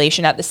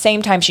population at the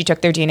same time she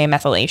took their DNA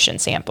methylation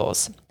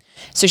samples.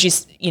 So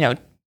she's,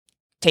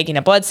 taking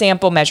a blood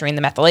sample, measuring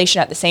the methylation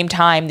at the same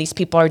time. These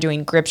people are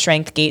doing grip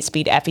strength, gait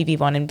speed,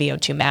 FEV1, and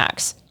VO2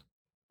 max.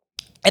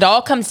 It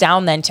all comes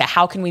down then to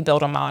how can we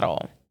build a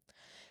model?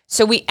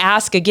 So we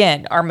ask,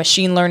 again, our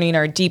machine learning,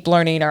 our deep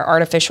learning, our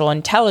artificial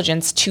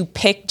intelligence to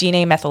pick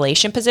DNA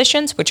methylation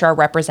positions, which are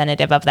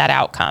representative of that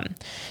outcome.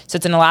 So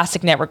it's an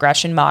elastic net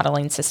regression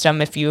modeling system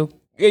if you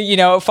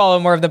follow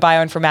more of the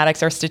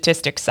bioinformatics or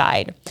statistics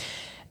side.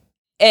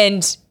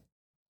 And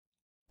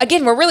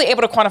again, we're really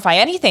able to quantify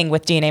anything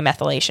with DNA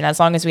methylation as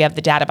long as we have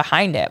the data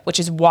behind it,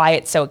 which is why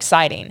it's so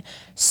exciting.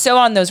 So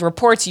on those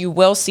reports, you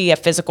will see a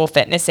physical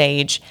fitness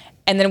age,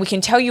 and then we can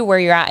tell you where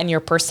you're at in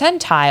your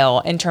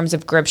percentile in terms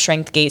of grip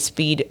strength, gait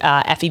speed,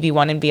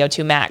 FEV1, and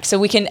VO2 max. So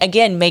we can,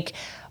 again, make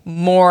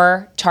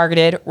more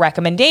targeted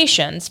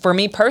recommendations. For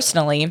me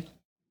personally,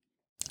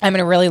 I'm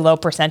in a really low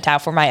percentile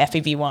for my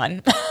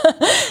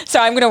FEV1. So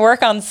I'm going to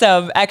work on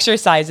some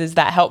exercises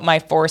that help my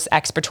force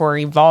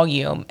expiratory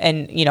volume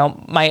and,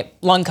 my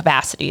lung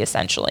capacity,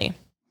 essentially.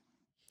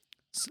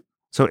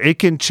 So it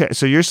can check.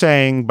 So you're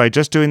saying by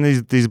just doing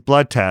these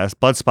blood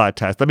spot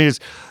tests,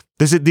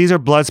 these are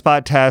blood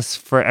spot tests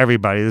for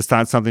everybody. It's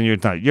not something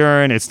it's not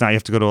urine. It's not, you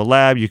have to go to a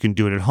lab. You can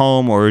do it at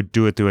home or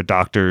do it through in a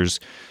doctor's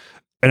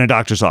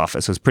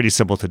office. So it's pretty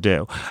simple to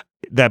do.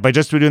 That by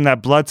just doing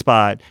that blood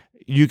spot,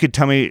 you could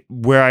tell me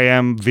where I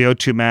am,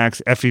 VO2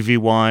 max,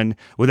 FEV1,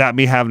 without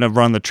me having to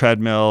run the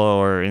treadmill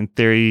or in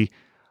theory.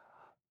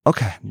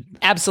 Okay.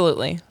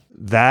 Absolutely.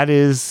 That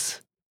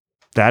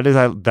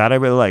I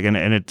really like. And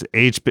it's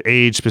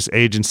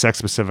age and sex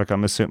specific,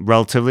 I'm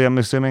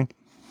assuming.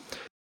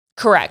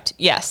 Correct.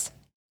 Yes.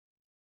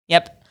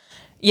 Yep.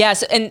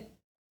 Yes. And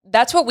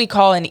that's what we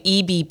call an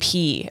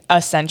EBP,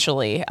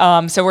 essentially.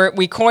 So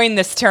we coined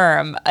this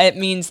term. It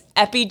means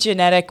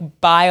epigenetic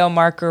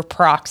biomarker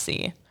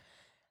proxy.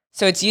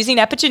 So it's using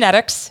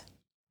epigenetics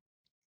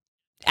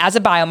as a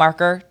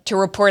biomarker to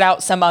report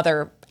out some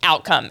other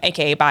outcome,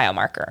 aka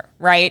biomarker,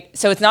 right?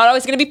 So it's not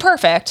always going to be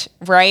perfect,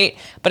 right?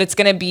 But it's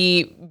going to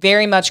be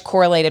very much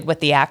correlated with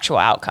the actual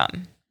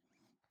outcome.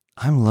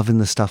 I'm loving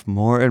this stuff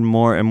more and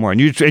more and more. And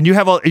you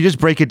just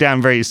break it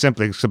down very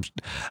simply,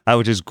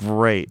 which is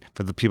great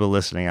for the people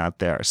listening out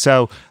there.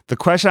 So the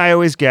question I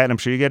always get, and I'm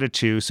sure you get it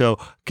too. So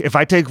if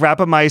I take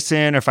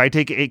rapamycin or if I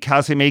take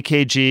calcium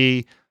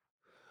AKG,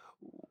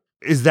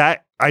 is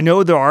that, I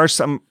know there are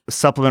some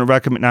supplement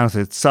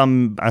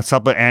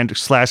supplement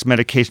and /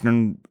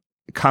 medication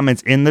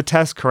comments in the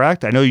test,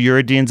 correct? I know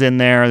uridines in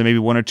there, maybe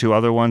one or two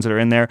other ones that are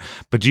in there,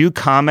 but do you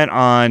comment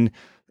on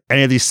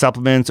any of these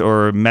supplements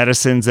or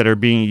medicines that are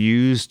being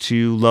used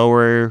to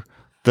lower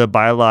the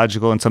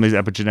biological and some of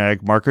these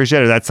epigenetic markers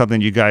yet? Or that's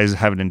something you guys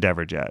haven't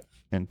endeavored yet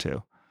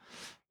into?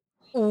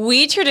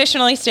 We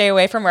traditionally stay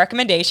away from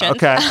recommendations,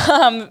 okay.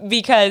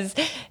 Because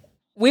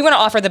we want to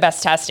offer the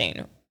best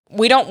testing.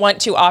 We don't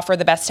want to offer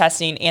the best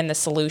testing and the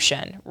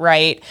solution,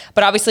 right?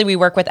 But obviously we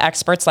work with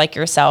experts like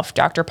yourself,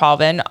 Dr.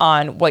 Palvin,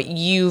 on what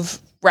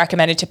you've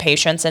recommended to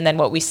patients and then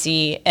what we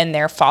see in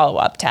their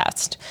follow-up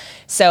test.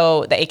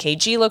 So the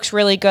AKG looks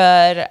really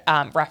good.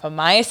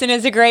 Rapamycin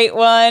is a great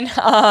one.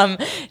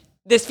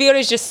 this field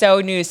is just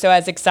so new. So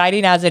as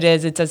exciting as it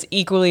is, it's as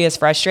equally as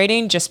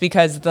frustrating just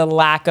because the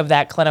lack of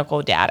that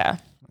clinical data.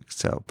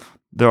 So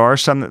there are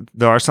some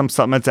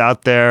supplements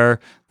out there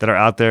that are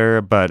out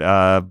there, but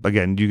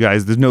again, you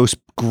guys, there's no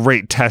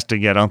great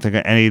testing yet. I don't think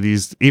any of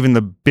these, even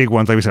the big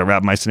ones like we said,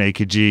 rapamycin,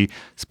 AKG,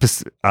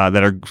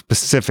 that are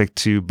specific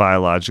to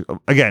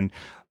biological age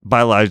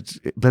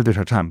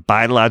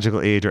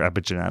or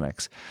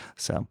epigenetics.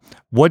 So,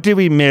 what did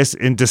we miss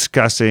in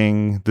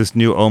discussing this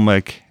new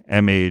omic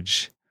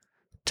MH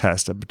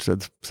test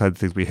besides the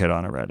things we hit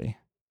on already?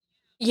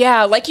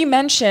 Yeah, like you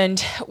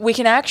mentioned, we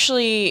can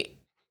actually.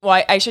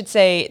 Well, I should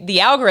say the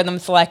algorithm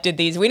selected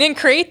these. We didn't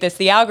create this.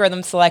 The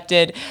algorithm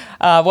selected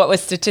what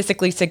was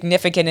statistically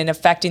significant in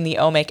affecting the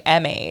omic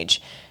M age.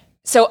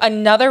 So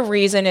another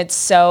reason it's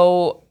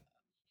so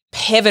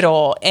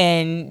pivotal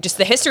in just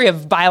the history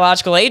of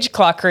biological age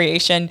clock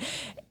creation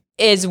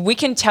is we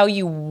can tell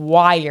you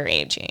why you're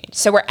aging.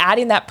 So we're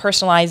adding that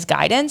personalized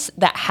guidance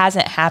that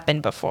hasn't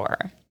happened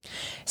before.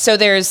 So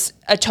there's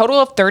a total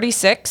of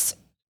 36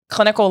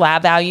 clinical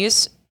lab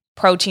values,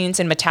 proteins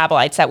and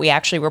metabolites that we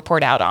actually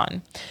report out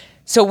on.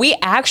 So we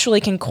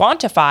actually can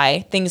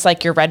quantify things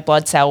like your red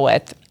blood cell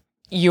width,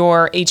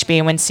 your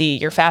HbA1c,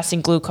 your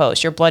fasting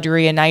glucose, your blood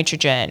urea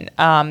nitrogen.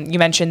 You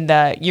mentioned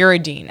the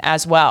uridine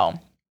as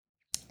well.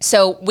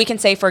 So we can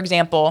say, for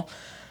example,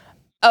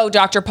 oh,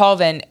 Dr.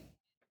 Paulvin,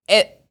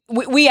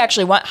 we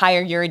actually want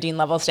higher uridine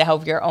levels to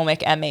help your omic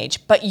MH,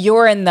 but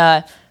you're in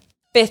the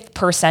 5th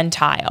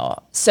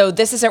percentile. So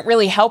this isn't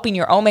really helping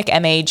your omic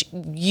MH.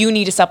 You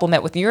need to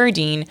supplement with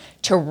uridine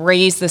to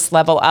raise this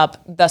level up,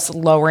 thus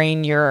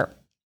lowering your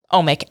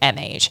omic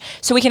MH.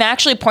 So we can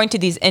actually point to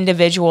these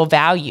individual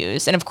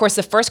values. And of course,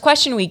 the first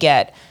question we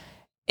get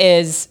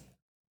is,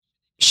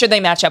 should they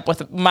match up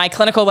with my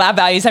clinical lab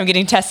values I'm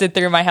getting tested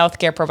through my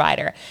healthcare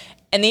provider?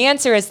 And the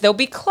answer is they'll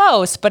be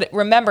close, but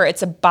remember,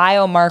 it's a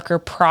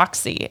biomarker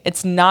proxy.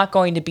 It's not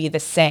going to be the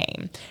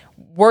same.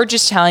 We're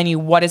just telling you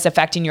what is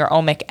affecting your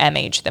omic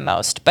MH the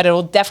most, but it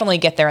will definitely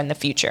get there in the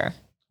future.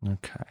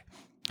 Okay.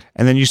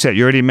 And then you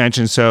already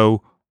mentioned,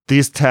 so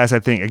these tests, I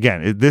think,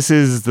 again, this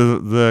is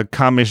the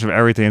combination of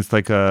everything. It's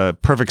like a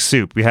perfect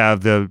soup. We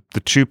have the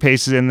true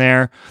paces in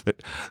there.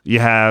 You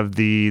have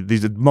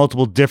these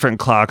multiple different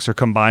clocks are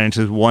combined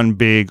into one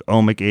big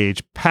omic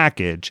age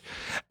package,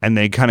 and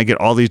they kind of get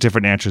all these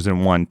different answers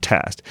in one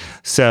test.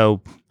 So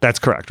that's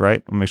correct,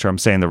 right? I'll make sure I'm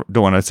saying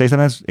don't want to say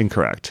something that's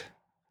incorrect.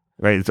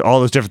 Right, it's all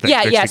those different things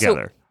mixed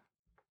together.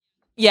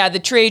 So, the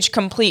TruAge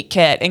Complete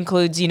Kit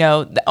includes,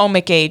 the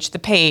omic age, the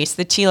pace,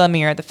 the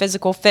telomere, the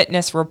physical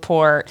fitness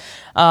report,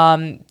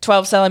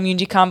 12-cell immune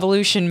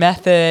deconvolution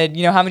method,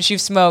 how much you've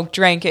smoked,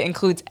 drank. It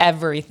includes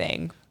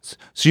everything.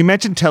 So you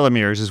mentioned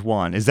telomeres as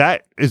one. Is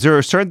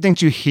there certain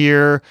things you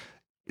hear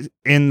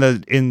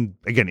again,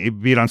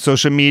 be it on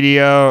social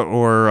media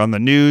or on the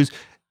news,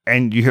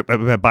 and you hear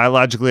about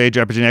biological age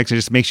or epigenetics, it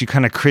just makes you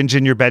kind of cringe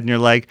in your bed and you're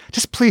like,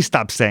 just please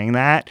stop saying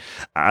that.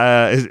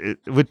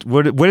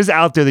 What is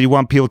out there that you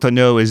want people to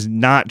know is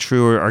not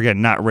true or again,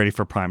 not ready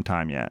for prime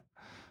time yet?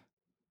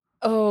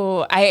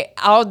 Oh,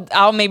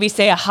 I'll maybe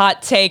say a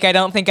hot take I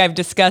don't think I've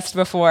discussed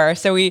before.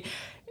 So you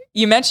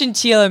mentioned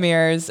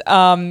telomeres.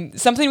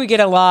 Something we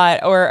get a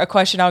lot, or a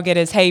question I'll get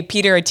is, hey,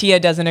 Peter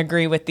Attia doesn't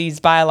agree with these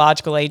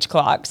biological age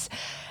clocks.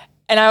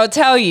 And I will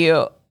tell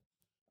you,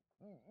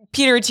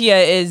 Peter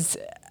Attia is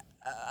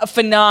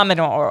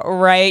phenomenal,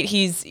 right?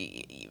 He's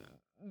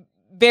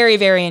very,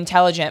 very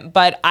intelligent,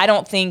 but I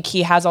don't think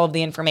he has all of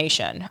the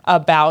information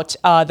about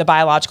the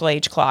biological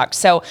age clock.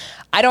 So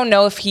I don't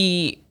know if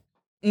he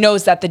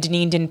knows that the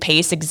Dunedin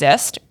pace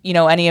exist,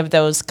 any of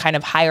those kind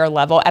of higher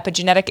level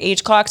epigenetic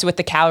age clocks with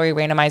the calorie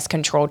randomized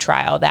control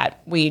trial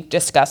that we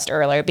discussed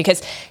earlier,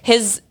 because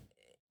his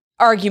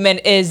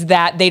argument is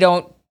that they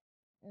don't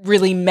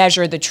really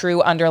measure the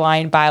true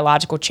underlying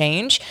biological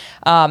change.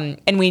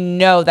 And we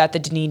know that the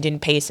Dunedin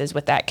paces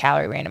with that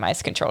calorie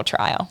randomized control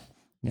trial.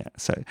 Yeah.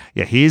 So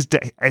he's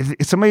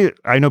somebody,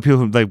 I know people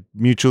who like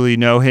mutually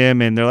know him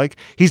and they're like,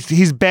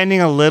 he's bending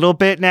a little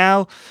bit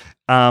now.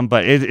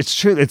 But it's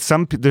true.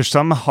 There's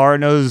some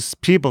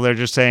hard-nosed people that are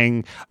just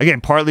saying, again,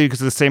 partly because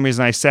of the same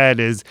reason I said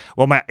is,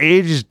 well, my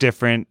age is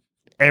different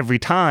every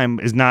time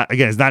is not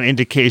an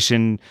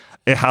indication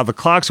how the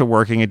clocks are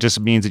working. It just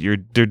means that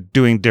they're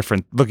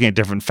looking at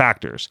different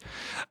factors.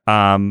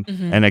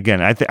 And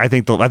again, I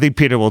think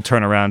Peter will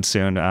turn around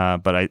soon,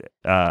 but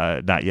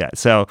not yet.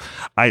 So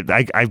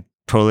I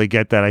totally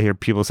get that. I hear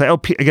people say,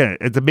 again,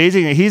 it's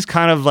amazing. He's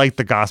kind of like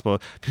the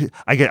gospel.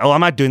 I get, I'm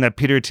not doing that.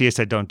 Peter Attia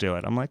said, don't do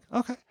it. I'm like,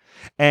 okay.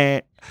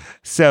 And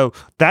so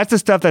that's the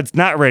stuff that's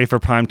not ready for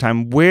prime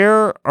time.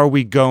 Where are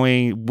we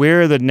going?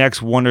 Where are the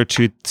next one or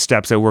two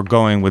steps that we're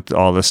going with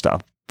all this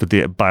stuff, with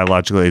the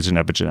biological age and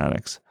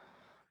epigenetics?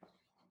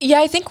 Yeah,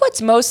 I think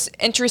what's most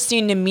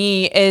interesting to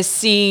me is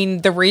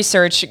seeing the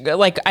research,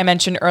 like I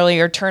mentioned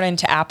earlier, turn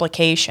into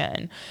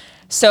application.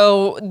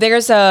 So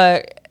there's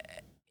a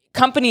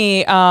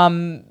company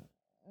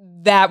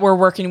that we're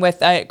working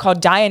with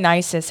called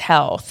Diagnostics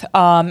Health.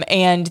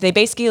 And they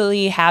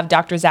basically have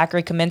Dr.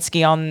 Zachary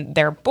Kaminsky on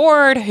their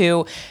board,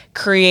 who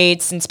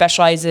creates and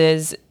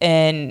specializes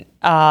in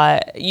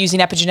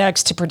using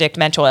epigenetics to predict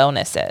mental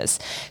illnesses.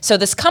 So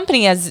this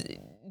company has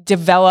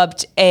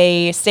developed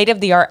a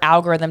state-of-the-art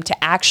algorithm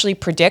to actually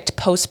predict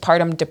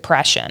postpartum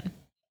depression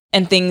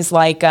and things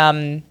like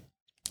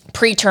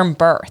preterm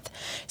birth.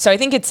 So I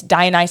think it's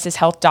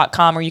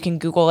diagnosishealth.com, or you can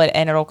Google it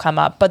and it'll come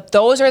up. But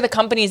those are the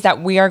companies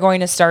that we are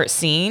going to start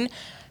seeing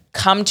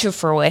come to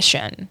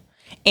fruition.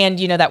 And,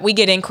 that we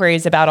get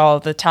inquiries about all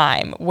the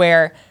time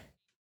where,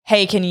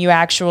 hey, can you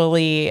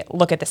actually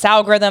look at this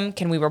algorithm?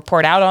 Can we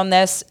report out on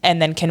this?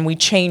 And then can we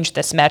change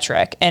this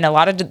metric? And a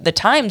lot of the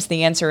times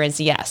the answer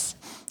is yes.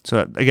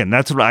 So again,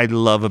 that's what I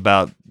love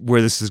about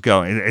where this is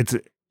going. It's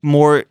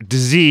more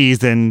disease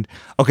than,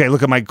 okay,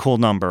 look at my cool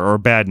number or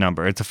bad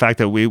number. It's the fact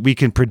that we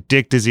can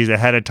predict disease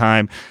ahead of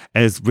time,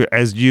 as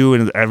you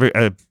and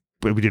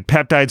we did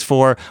peptides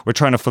for. We're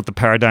trying to flip the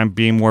paradigm,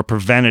 being more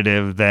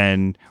preventative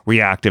than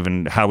reactive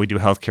in how we do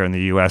healthcare in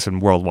the U.S.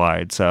 and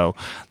worldwide. So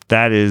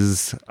that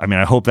is,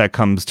 I hope that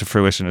comes to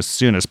fruition as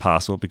soon as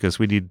possible, because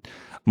we need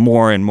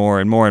more and more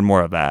and more and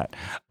more of that.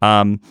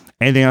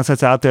 Anything else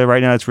that's out there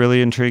right now that's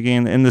really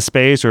intriguing in the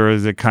space, or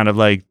is it kind of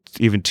like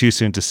even too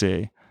soon to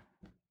see?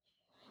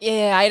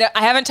 Yeah,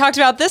 I haven't talked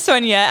about this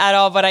one yet at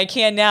all, but I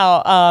can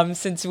now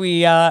since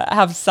we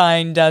have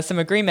signed some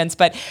agreements.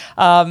 But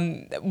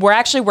we're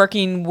actually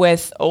working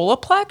with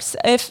Olaplex,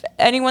 if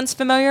anyone's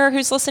familiar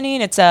who's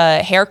listening. It's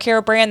a hair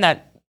care brand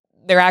that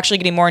they're actually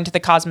getting more into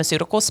the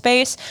cosmeceutical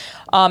space.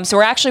 So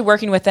we're actually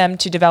working with them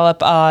to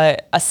develop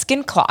a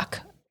skin clock,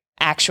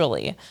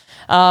 actually.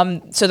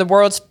 So the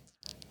world's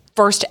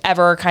first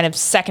ever kind of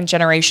second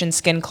generation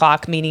skin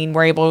clock, meaning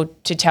we're able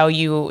to tell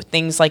you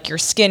things like your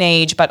skin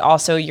age, but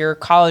also your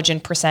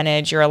collagen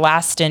percentage, your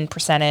elastin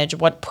percentage,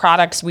 what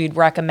products we'd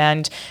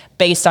recommend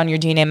based on your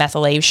DNA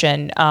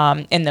methylation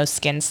in those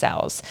skin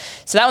cells.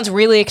 So that one's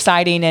really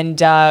exciting. And,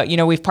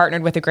 we've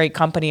partnered with a great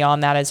company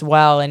on that as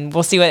well. And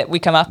we'll see what we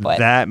come up with.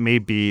 That may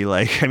be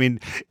like, even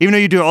though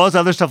you do all this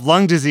other stuff,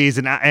 lung disease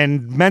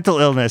and mental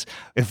illness,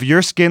 if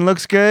your skin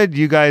looks good,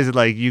 you guys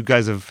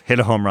have hit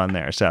a home run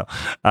there. So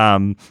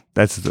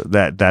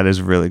that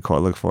is really cool. I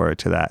look forward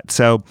to that.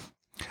 So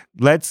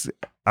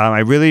I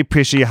really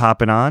appreciate you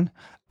hopping on.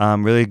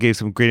 Really gave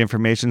some great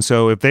information.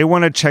 So if they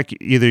want to check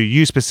either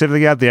you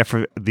specifically out,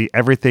 the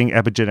Everything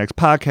Epigenetics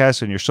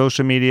podcast on your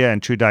social media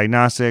and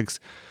TruDiagnostics,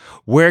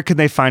 where can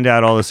they find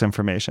out all this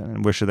information,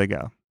 and where should they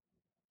go?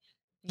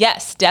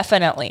 Yes,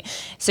 definitely.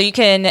 So you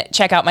can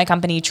check out my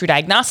company,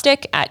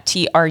 TruDiagnostic, at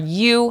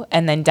TRU,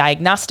 and then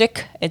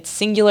diagnostic, it's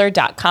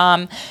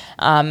singular.com.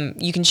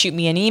 You can shoot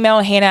me an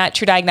email,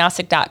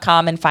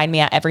 hannah@TruDiagnostic.com, and find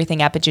me at Everything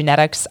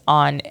Epigenetics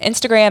on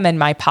Instagram, and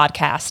my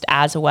podcast,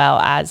 as well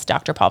as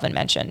Dr. Paulvin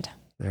mentioned.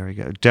 There we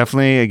go.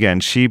 Definitely, again,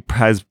 she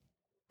has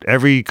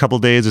every couple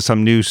of days there's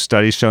some new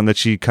studies shown that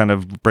she kind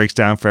of breaks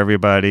down for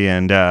everybody,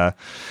 and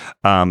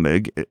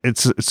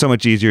it's so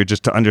much easier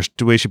just to understand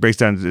the way she breaks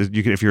down.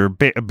 If you're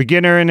a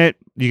beginner in it,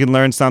 you can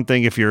learn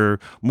something. If you're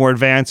more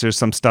advanced, there's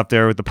some stuff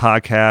there with the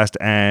podcast.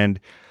 And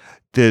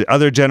the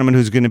other gentleman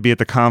who's going to be at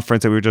the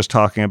conference that we were just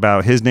talking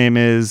about, his name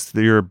is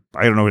I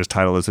don't know what his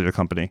title is at your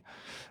company.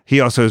 He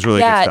also has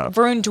really good stuff.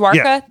 Varun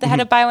Dwarka, the head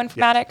of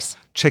bioinformatics. Yeah.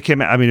 Check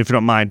him out. If you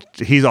don't mind,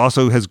 he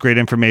also has great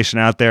information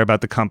out there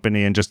about the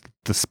company and just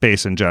the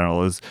space in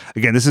general.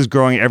 This is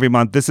growing every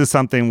month. This is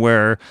something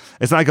where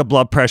it's not like a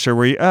blood pressure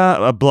where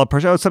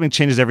something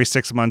changes every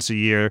 6 months, a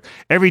year.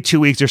 Every 2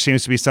 weeks, there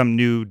seems to be some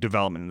new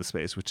development in the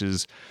space, which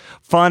is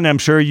fun. I'm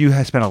sure you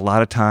have spent a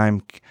lot of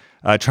time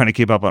trying to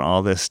keep up on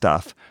all this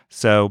stuff.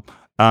 So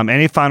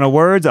any final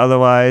words?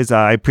 Otherwise,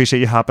 I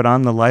appreciate you hopping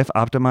on the Life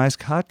Optimized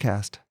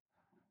podcast.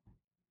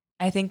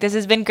 I think this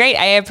has been great.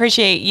 I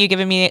appreciate you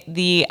giving me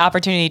the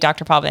opportunity,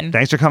 Dr. Paulvin.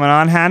 Thanks for coming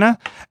on, Hannah.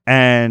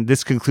 And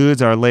this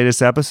concludes our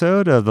latest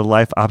episode of the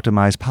Life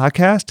Optimized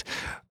podcast.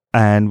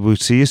 And we'll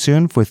see you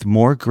soon with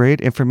more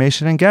great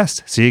information and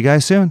guests. See you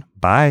guys soon.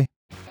 Bye.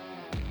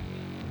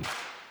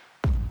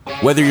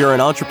 Whether you're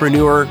an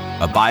entrepreneur,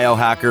 a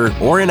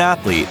biohacker, or an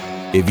athlete,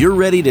 if you're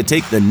ready to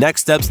take the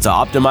next steps to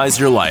optimize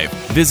your life,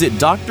 visit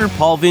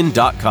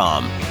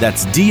drpaulvin.com.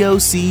 That's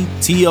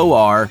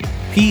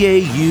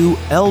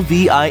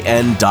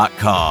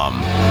DOCTORPAULVIN.com.